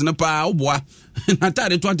officers na pa oboa na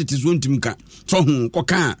tare to atete so ntimka to hu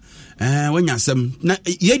koka wanya asem na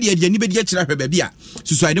ye de ni be de kire hwe ba bia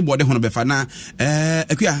susuide bode ho no befa na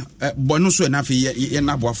akua bono so na afi ye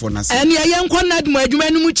na boafo na se ene ye nkon nadmo adwuma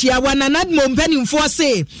no mu chia wa na nadmo mpanimfo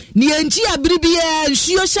se ni enchi abiribia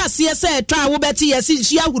nsuo hyase se to a wo beti ye si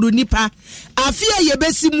nsuo ahuru nipa afia ye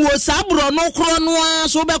besimu o sabro no kro no a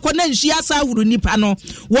so be ko na nsuo asa ahuru nipa no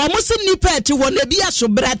wo mo se nipa eti wo na bia so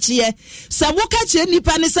bratie se wo ka che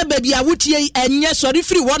nipa ne se ba bia wotie enye sori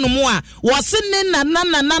free wo no mo a wo se ne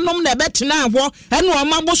nananom na betena ho ene o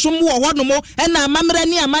mabosom wo ho no mo ene amamra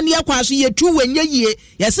ni amane akwaso yetu wenye yie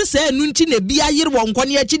yese se enu nti na bia yire wo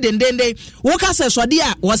nkone achi dendende wo ka se sode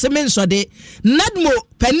a wo se men sode nadmo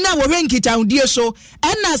penna wo hwenkita hundie so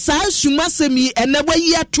ena saa sumasemi enabo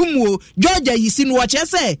yi atomuo Georgia yisi no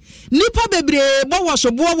chese nipa bebre bo wo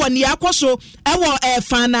so bo wo ne akoso ewo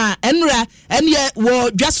efana enra ene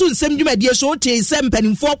wo dwaso nsem dwumadie so te se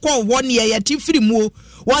mpanimfo kɔ wo ne ye ti firi mu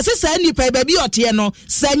wase sa nipa ba bi ote no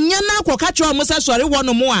sanya na akoka cho mo sa sori wo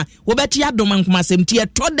no mo a wo beti adoma nkomasem tie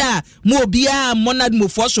toda mo obia monadmo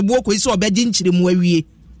fo so bo ko isi obegi nchire mu awie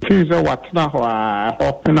things what na ho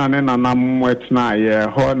na ne na mwetna ye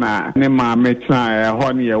ho na ne ma metna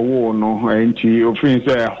ho ne ye wo no enti ofin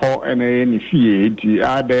se ho ene ni fie di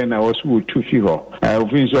ade na osu tu fi ho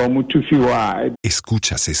ofin se o mu tu fi wa.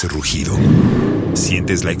 Escuchas ese rugido,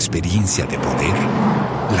 sientes la experiencia de poder,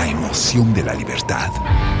 la emoción de la libertad.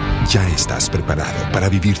 Ya estás preparado para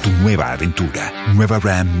vivir tu nueva aventura. Nueva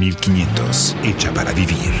Ram 1500, hecha para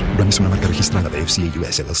vivir. Ram es una marca registrada de FCA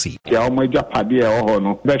US LLC.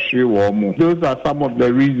 Those are some of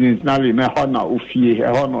the reasons. Normal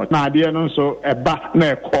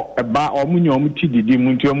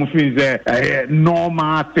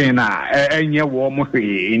thing.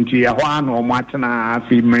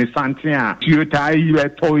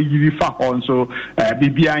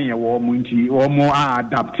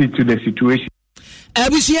 Adapted to the situation.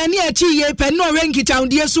 Abusiani achi ye penno renkita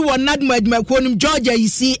hundie so wonadmo admakonum Georgia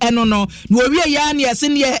yisi eno no no wie ya ne yese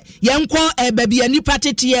ne yenko babia nipa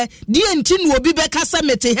tete die nti no obi bekasa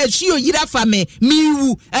mete ha hio yira fame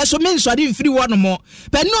miwu eso me nsori mfiri wono mo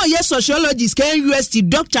penno ye sociologist kan university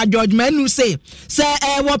Dr. George Manu say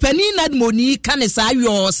wo pani nadmo ni kanesa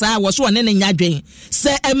yo sa wo so ne nyadwen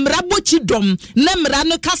se emra bochidom na mra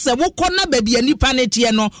no kasa wo kona babia nipa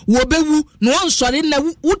nete no wo bewu no nsori na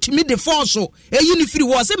wutimi de force eyi free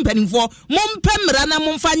was mpanimfo mompemra na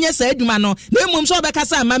momfanye sa adwuma no na mom so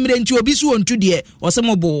obekasa amamre nti obi so ontu de o se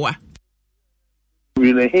mobowa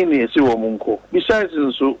Besides,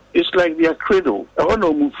 so it's like their cradle. I want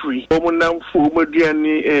to free. They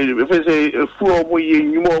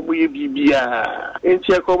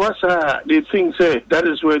think say that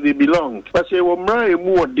is where they belong. But say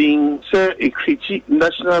more ding say a critique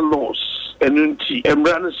national laws and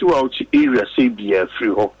run throughout area say be a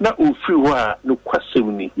free home. Now free no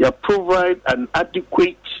question. You provide an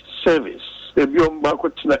adequate service. The beyond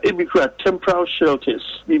Bakotina Ebikra temporal shelters,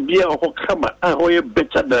 Bibia or Hokama, and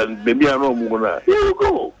better than Bibia Romuna. Here you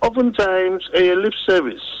go. Oftentimes a lip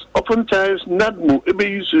service. Oftentimes Nadmu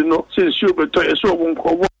Ebe you know since you better so won't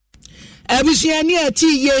call. Abusiani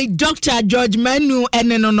ati Dr. George Manu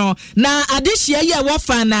no na adehia ye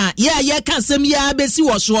wofana ye kansem ya besi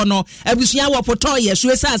wo so no abusia wo poto ye so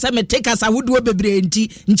esa asa metekasa wodo bebre nti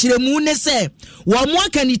nchiremu ne se wo mo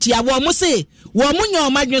akanitia wo mo se wo mo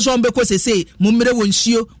nyomadwe so mbeko sese mummere wo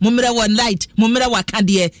nsuo mummere wo light mummere wa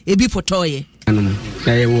kade ebi poto ye anum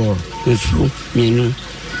na ye wo nsuo mienu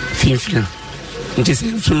finfina nti se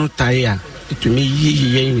nsuo taya etumi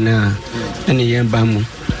yiye nyina ene ye bamu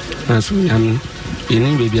aso nyam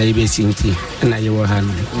eni bebi ayi be sinti na ye wo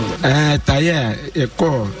hanu taya e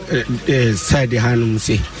ko side hanu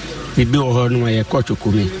se bibi wo ho no ye ko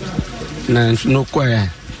chukumi na no ko ya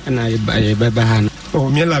na ye baba hanu o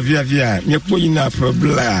mi la via mi po ina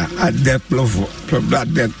problem ade plovo problem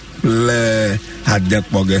ade le ade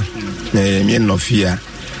poge mi no fia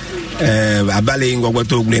abale ngogwo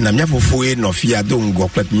to gbe na mi afofo e no fia do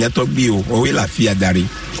ngopet mi to bi o we la fia dari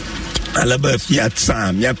alaba fiat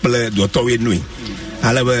sam ya ple do to we nui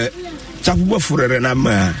alaba chapu furere na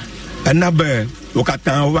ma anabe o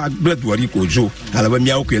katan o blood wori kojo alaba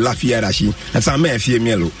mi o ke la fia rashi asa me fie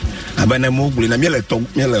mielo abana mo gule na miele to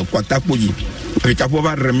miele kwata poyi pe chapu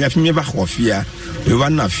ba re mi afi mi ba khofia e va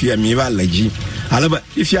na fia mi ba leji alaba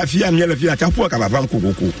ifia fia miele fia chapu ka ba fam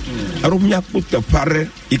kokoko aro mi apute pare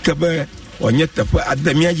ikabe onyete pa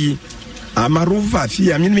adamiaji amaruva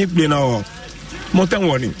fia mi gule na montan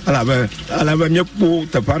woni alaba mi po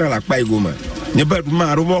te para la pa igoma ni ba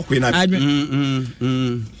ma ro ko na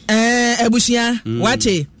ebusia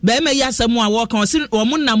wate be me yasemu a wo kan si wo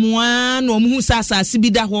munam a na wo hu sasa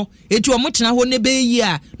sibida ho eti wo mutena ho ne be yi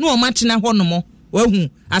a na wo matena ho no mo wahu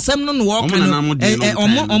asem no wo kan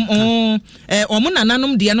omo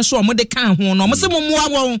nananom de no so omo de kan ho no omo se mumua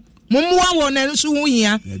wo na so hu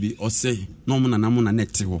hia bi o se no omo nanam na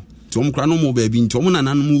nete ho tom kra no mo ba bi nti omo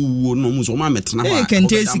nanan mu wuo no mo so ma metena ho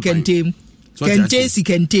kentem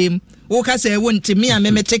wo ka se wo ntimi a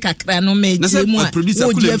memete kakra no me tiemu a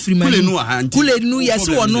wo di afrima kule nu ya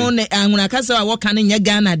se wo no ne anwuna ka se wo kan nya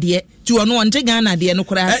Ghana de ti wo no wonte Ghana de no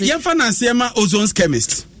kra ase yemfa na ase ma Ozone's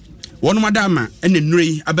chemist wono madama ene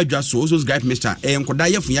nuri abadwa so Ozone's gripe mixture enkoda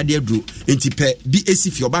yefu ya de aduro enti pe bi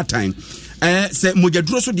esifi obatan se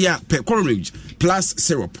mojaduro so de a pe coronage plus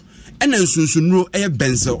syrup ena nsunsunuro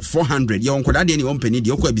benzel 400 ye onkoda de ne wompani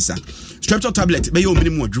de okwa bisa streptol tablet be ye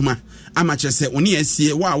ominimu adwuma ama chese oni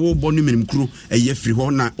asie wa wo bo no minim kru free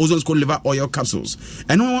ho na Ozone's liver oil capsules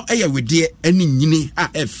eno wede ani nyini a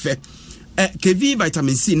efe KV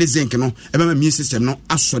vitamin C ne zinc no ma immune system no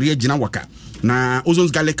asori agina waka na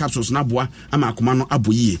Ozone's garlic capsules na boa ama akoma no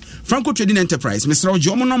aboyie Franco Trading Enterprise mesra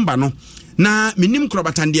ojo mo number no na minim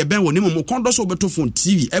krobatande ben woni mo kondo so beto phone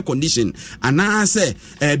TV air condition ana se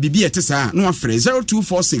bibi etesa no afre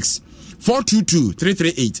 0246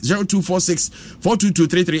 422-338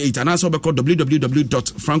 0246-422-338 and also call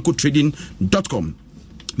www.francotrading.com.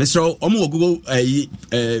 Mr. Omo Google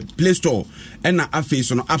Play Store and na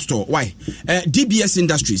face on App Store. Why? DBS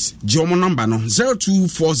Industries Jomo number no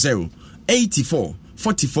 0240 84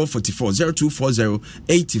 4444 0240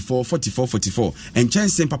 84 4444 and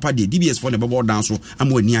chance papa de DBS for the bubble down so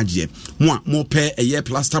amo ani agye mo pair a year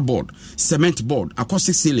plaster board cement board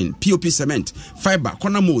acoustic ceiling POP cement fiber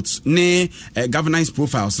corner molds ne governance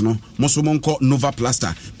profiles no mo so monko Nova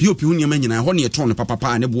plaster POP hu nyama nyina ho ne eton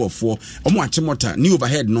papa ne boofo omo achemota new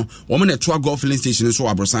overhead no omo ne toa golf filling station so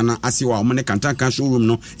abrosana asiwa omo ne kantanka showroom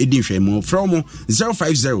no edi hwemo from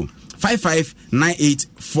 050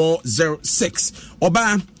 5598406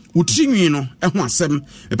 oba utrinwi no eho asem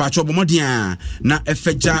e pa cho bomodin na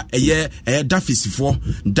efeja eye dafisifo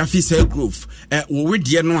dafis hair growth wo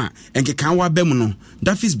wedie no a enkekan wa bem no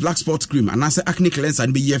dafis black spot cream anase acne cleanser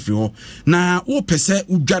ne be ye free ho na wo pese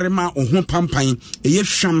udwarema ohun pampan eye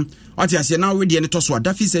hwam ati ase na wedie ne toso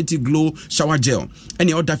dafis anti glow shower gel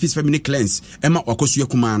ene o dafis feminine cleanse ema wakosu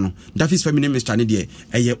akuma no dafis feminine mixture ne de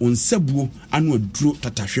eye onsabuo anu aduro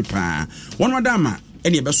tatahwe won wadama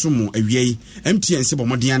ene ebesomo awiei MTN se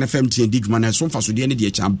bomodian na FMTN diguma na so mfaso de ne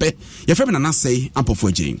de champe ye fem na nasei ampofo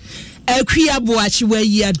agyen Kasiebo achiwa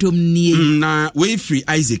yi adom nie na we free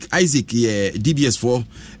Isaac DBS for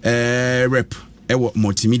rep ewo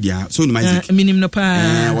multimedia so ni Isaac minim no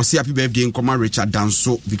pa was happy birthday in Command Richard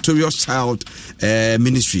Danso Victorious Child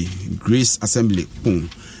Ministry Grace Assembly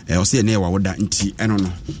was here near wawoda nti eno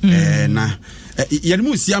no na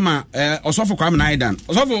yadmu siama osofo Kwame Naidan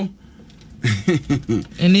osofo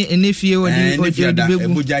ene fie wodi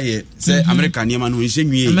begu bujaye se American niema no nhye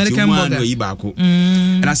nwie ti mu anu yi baako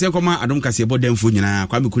na se koma adom Kasiebo demfo nyina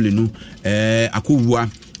Kwame Kulenu akowua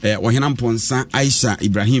Wahena Mponsa Aisha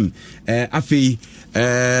Ibrahim afei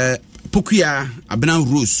Pokuya Abena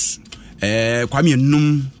Rose Kwame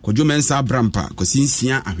Num Kojo Mensa Brampa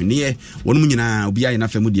Kosinsia Ahwene wonum nyina obi aye na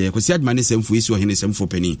famu de Kosi admane semfo esi ohene semfo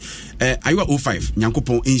pani ayiwa 05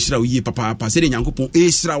 Nyankopon enhira oyi papa se de Nyankopon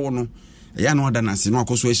ehira wo no ya no ada na se no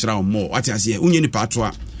akoso ehira wo mo ate ase unye ni pato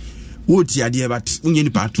a woti ade bat unye ni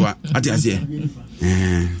pato a ate ase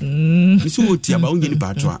so woti aba unye ni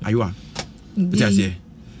pato a ayiwa ate ase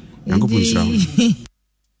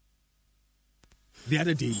The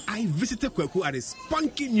other day, I visited Kwaku at his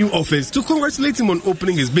spunky new office to congratulate him on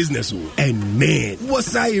opening his business. And man,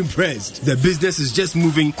 was I impressed. The business is just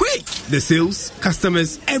moving quick. The sales,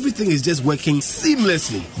 customers, everything is just working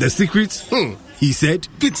seamlessly. The secret? He said,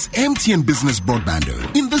 it's MTN Business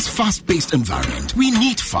Broadband. In this fast-paced environment, we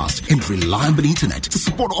need fast and reliable internet to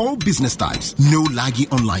support all business types. No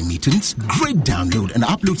laggy online meetings, great download and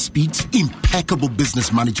upload speeds, impeccable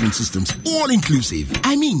business management systems, all inclusive.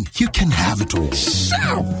 I mean, you can have it all.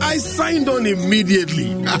 Sharp! I signed on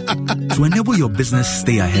immediately. To enable your business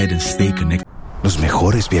stay ahead and stay connected. Los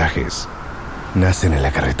mejores viajes nacen en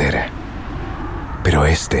la carretera, pero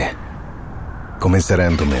comenzará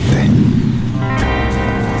en tu mente.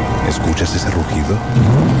 ¿Escuchas ese rugido?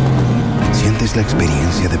 ¿Sientes la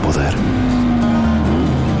experiencia de poder?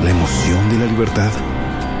 ¿La emoción de la libertad?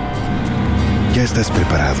 Ya estás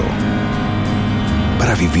preparado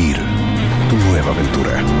para vivir tu nueva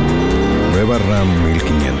aventura. Nueva RAM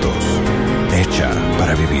 1500. Hecha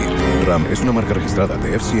para vivir. RAM es una marca registrada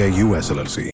de FCI US LLC.